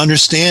key to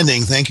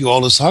understanding. Thank you,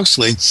 Aldous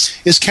Huxley,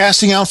 is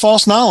casting out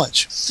false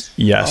knowledge.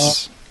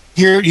 Yes.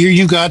 Here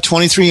you got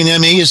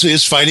 23andMe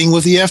is fighting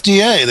with the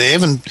FDA. They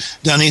haven't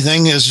done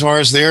anything as far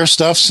as their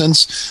stuff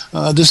since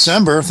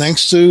December,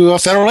 thanks to a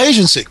federal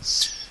agency.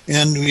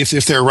 And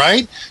if they're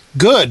right,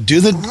 good.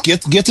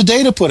 Get the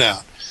data put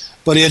out.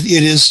 But it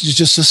is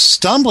just a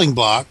stumbling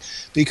block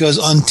because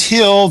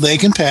until they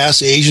can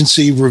pass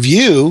agency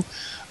review,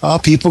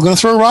 people are going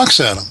to throw rocks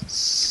at them.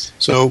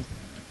 So,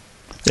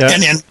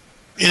 and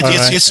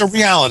it's a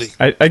reality.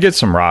 I get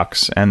some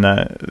rocks, and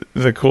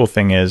the cool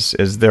thing is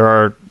there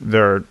are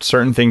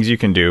certain things you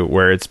can do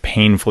where it's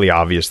painfully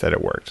obvious that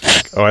it worked.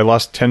 Like, I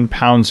lost 10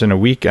 pounds in a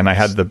week, and I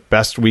had the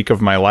best week of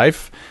my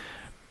life.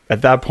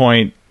 At that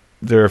point,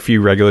 there are a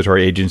few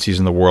regulatory agencies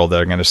in the world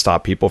that are going to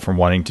stop people from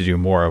wanting to do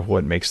more of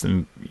what makes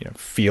them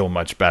feel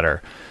much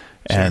better.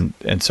 Sure.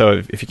 And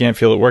so if you can't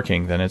feel it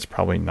working, then it's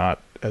probably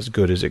not as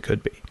good as it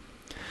could be.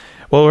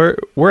 Well,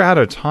 we're out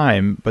of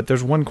time, but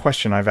there's one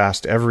question I've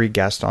asked every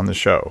guest on the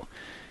show.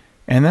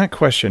 And that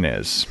question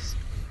is,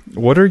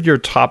 what are your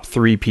top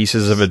 3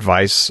 pieces of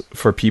advice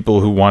for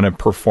people who want to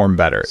perform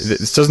better?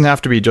 This doesn't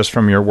have to be just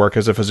from your work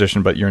as a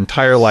physician, but your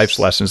entire life's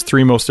lessons,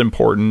 3 most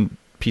important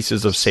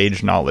pieces of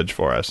sage knowledge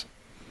for us.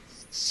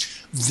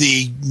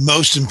 The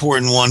most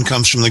important one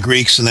comes from the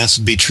Greeks, and that's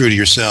be true to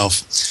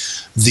yourself.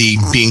 The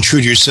being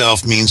true to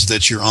yourself means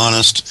that you're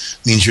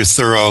honest, means you're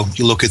thorough,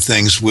 you look at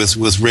things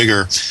with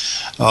rigor.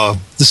 The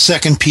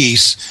second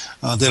piece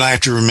that I have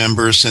to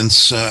remember,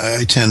 since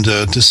I tend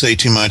to say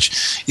too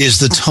much, is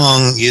the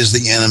tongue is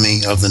the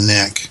enemy of the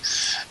neck.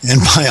 And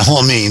by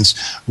all means,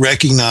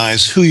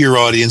 recognize who your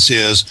audience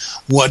is,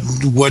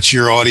 what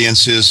your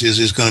audience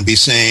is going to be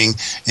saying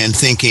and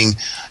thinking,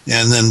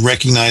 and then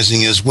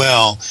recognizing as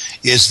well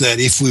is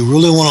that if we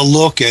really want to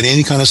look at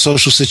any kind of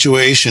social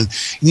situation,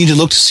 you need to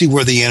look to see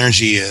where the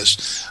energy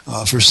is.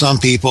 For some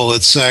people,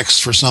 it's sex.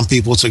 For some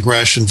people, it's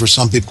aggression. For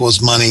some people,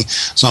 it's money.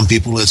 Some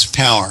people, it's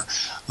power.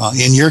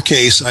 In your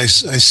case, I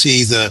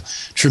see the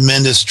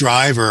tremendous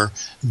driver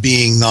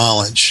being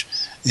knowledge.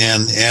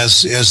 And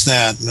as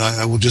that,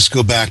 I will just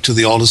go back to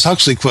the Aldous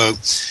Huxley quote,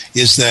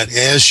 is that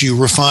as you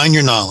refine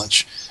your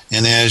knowledge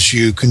and as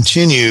you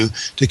continue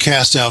to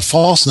cast out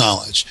false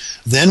knowledge,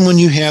 then when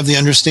you have the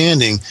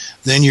understanding,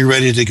 then you're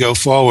ready to go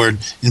forward.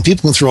 And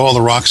people can throw all the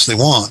rocks they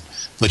want,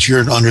 but your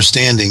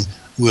understanding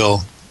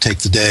will take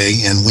the day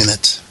and win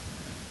it.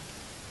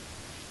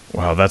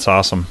 Wow, that's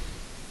awesome.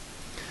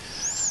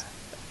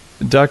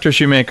 Dr.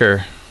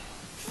 Shoemaker,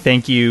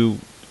 thank you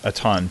a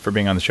ton for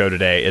being on the show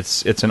today.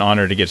 It's an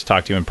honor to get to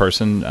talk to you in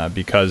person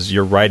because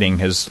your writing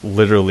has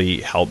literally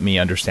helped me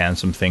understand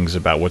some things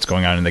about what's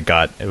going on in the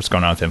gut, what's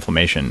going on with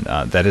inflammation.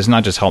 That has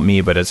not just helped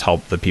me, but it's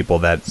helped the people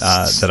that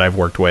I've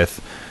worked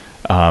with,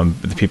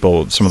 the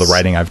people, some of the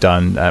writing I've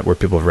done where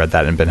people have read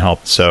that and been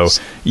helped. So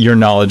your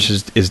knowledge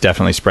is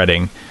definitely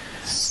spreading.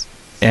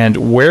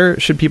 And where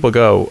should people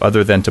go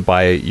other than to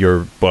buy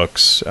your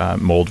books,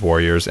 Mold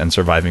Warriors and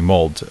Surviving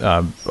Mold,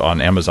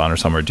 on Amazon or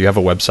somewhere? Do you have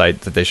a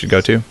website that they should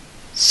go to?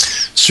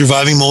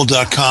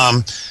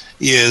 SurvivingMold.com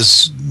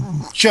is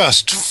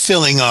just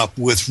filling up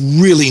with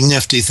really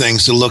nifty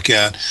things to look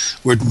at.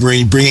 We're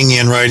bringing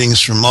in writings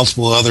from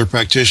multiple other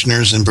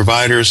practitioners and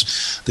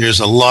providers.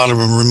 There's a lot of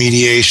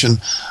remediation.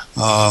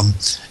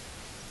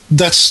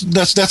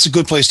 That's a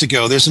good place to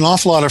go. There's an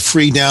awful lot of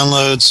free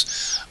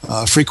downloads.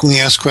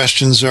 Frequently asked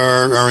questions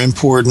are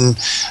important.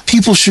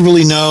 People should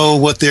really know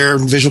what their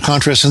visual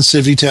contrast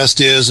sensitivity test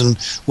is and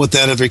what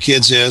that of their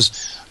kids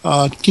is.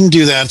 You can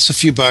do that. It's a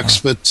few bucks,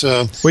 but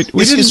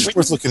it's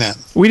worth looking at.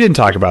 We didn't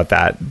talk about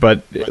that,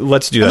 but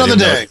let's do that another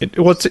day.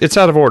 It's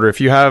out of order. If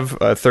you have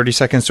 30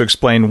 seconds to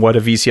explain what a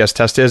VCS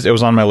test is, it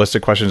was on my list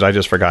of questions. I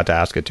just forgot to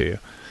ask it to you.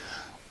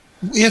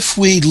 If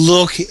we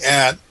look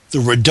at the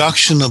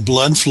reduction of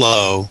blood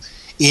flow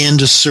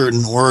into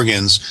certain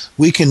organs,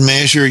 we can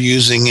measure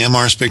using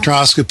MR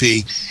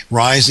spectroscopy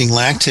rising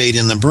lactate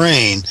in the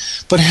brain.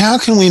 But how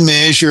can we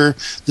measure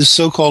the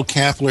so-called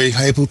capillary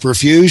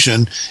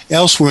hypoperfusion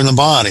elsewhere in the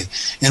body?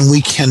 And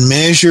we can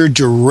measure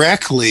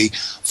directly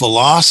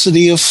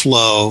velocity of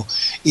flow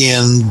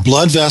in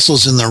blood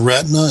vessels in the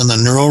retina and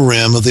the neural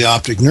rim of the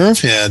optic nerve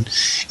head,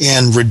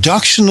 and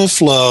reduction of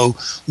flow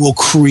will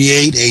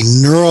create a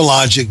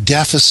neurologic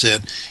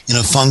deficit in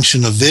a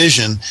function of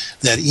vision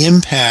that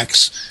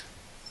impacts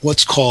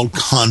what's called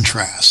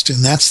contrast,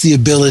 and that's the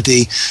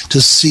ability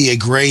to see a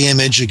gray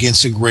image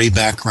against a gray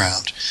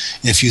background.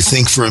 If you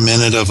think for a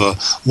minute of a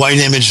white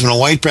image on a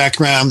white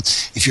background,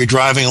 if you're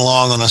driving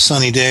along on a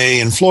sunny day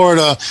in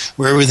Florida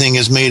where everything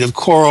is made of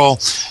coral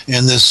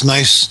and this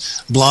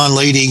nice blonde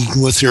lady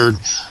with her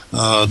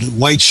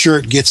white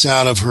shirt gets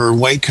out of her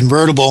white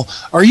convertible,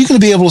 are you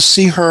going to be able to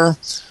see her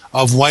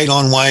of white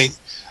on white?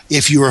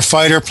 If you were a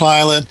fighter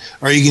pilot,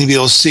 are you going to be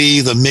able to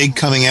see the MiG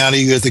coming out of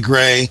you at the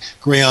gray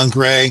on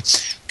gray?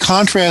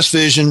 Contrast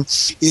vision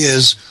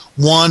is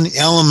one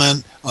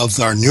element of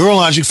our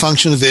neurologic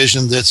function of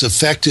vision that's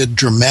affected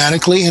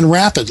dramatically and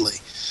rapidly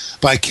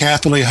by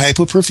capillary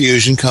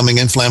hypoperfusion coming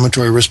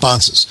inflammatory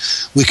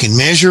responses. We can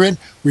measure it,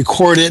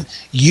 record it,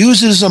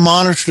 use it as a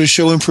monitor to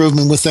show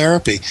improvement with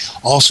therapy.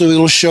 Also,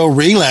 it'll show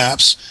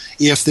relapse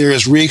if there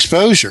is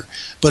re-exposure,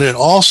 but it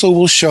also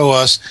will show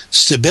us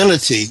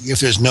stability if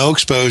there's no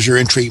exposure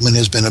and treatment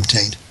has been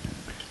obtained.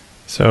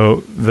 So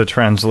the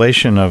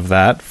translation of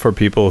that for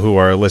people who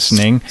are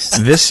listening,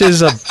 this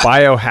is a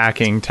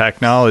biohacking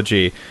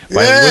technology.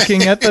 By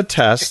looking at the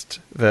test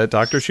that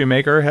Dr.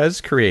 Shoemaker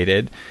has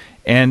created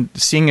and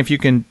seeing if you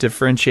can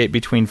differentiate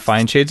between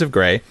fine shades of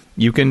gray,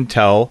 you can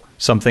tell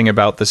something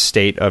about the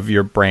state of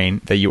your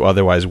brain that you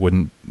otherwise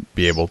wouldn't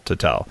be able to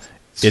tell.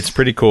 It's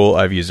pretty cool.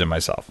 I've used it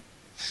myself.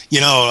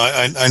 You know,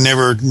 I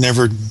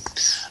never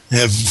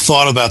have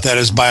thought about that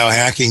as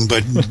biohacking,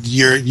 but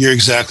you're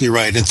exactly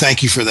right, and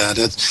thank you for that.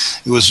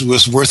 It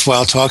was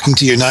worthwhile talking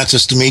to you, not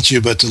just to meet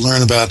you, but to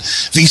learn about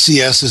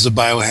VCS as a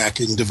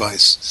biohacking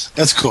device.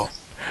 That's cool.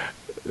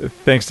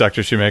 Thanks,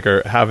 Dr.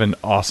 Shoemaker. Have an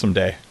awesome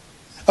day.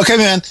 Okay,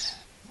 man.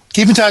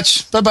 Keep in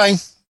touch. Bye-bye.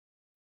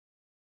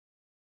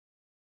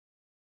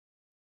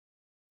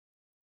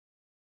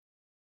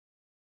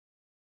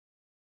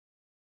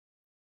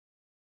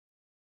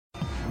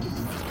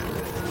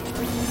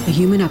 The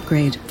Human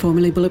Upgrade,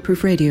 formerly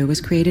Bulletproof Radio, was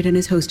created and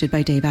is hosted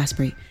by Dave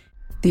Asprey.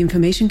 The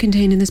information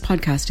contained in this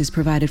podcast is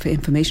provided for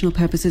informational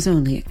purposes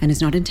only and is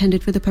not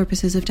intended for the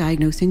purposes of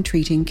diagnosing,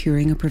 treating,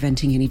 curing, or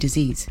preventing any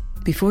disease.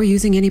 Before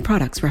using any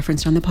products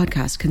referenced on the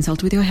podcast,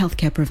 consult with your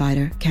healthcare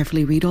provider,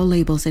 carefully read all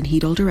labels, and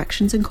heed all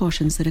directions and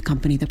cautions that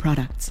accompany the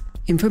products.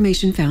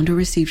 Information found or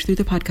received through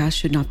the podcast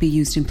should not be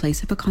used in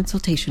place of a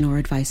consultation or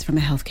advice from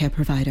a healthcare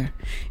provider.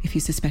 If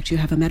you suspect you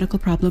have a medical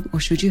problem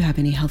or should you have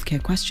any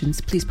healthcare questions,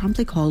 please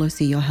promptly call or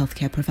see your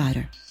healthcare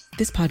provider.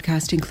 This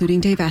podcast, including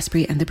Dave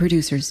Asprey and the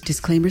producers,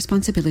 disclaim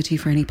responsibility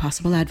for any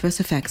possible adverse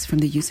effects from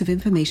the use of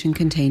information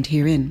contained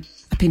herein.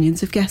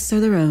 Opinions of guests are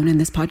their own,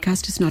 and this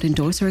podcast does not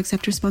endorse or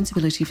accept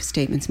responsibility for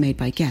statements made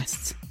by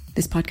guests.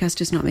 This podcast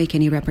does not make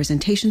any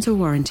representations or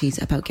warranties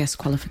about guest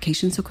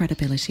qualifications or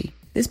credibility.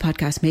 This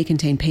podcast may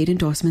contain paid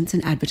endorsements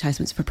and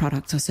advertisements for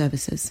products or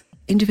services.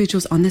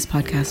 Individuals on this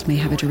podcast may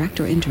have a direct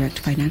or indirect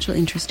financial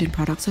interest in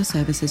products or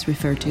services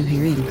referred to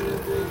herein.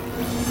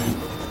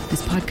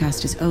 This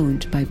podcast is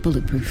owned by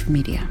Bulletproof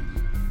Media.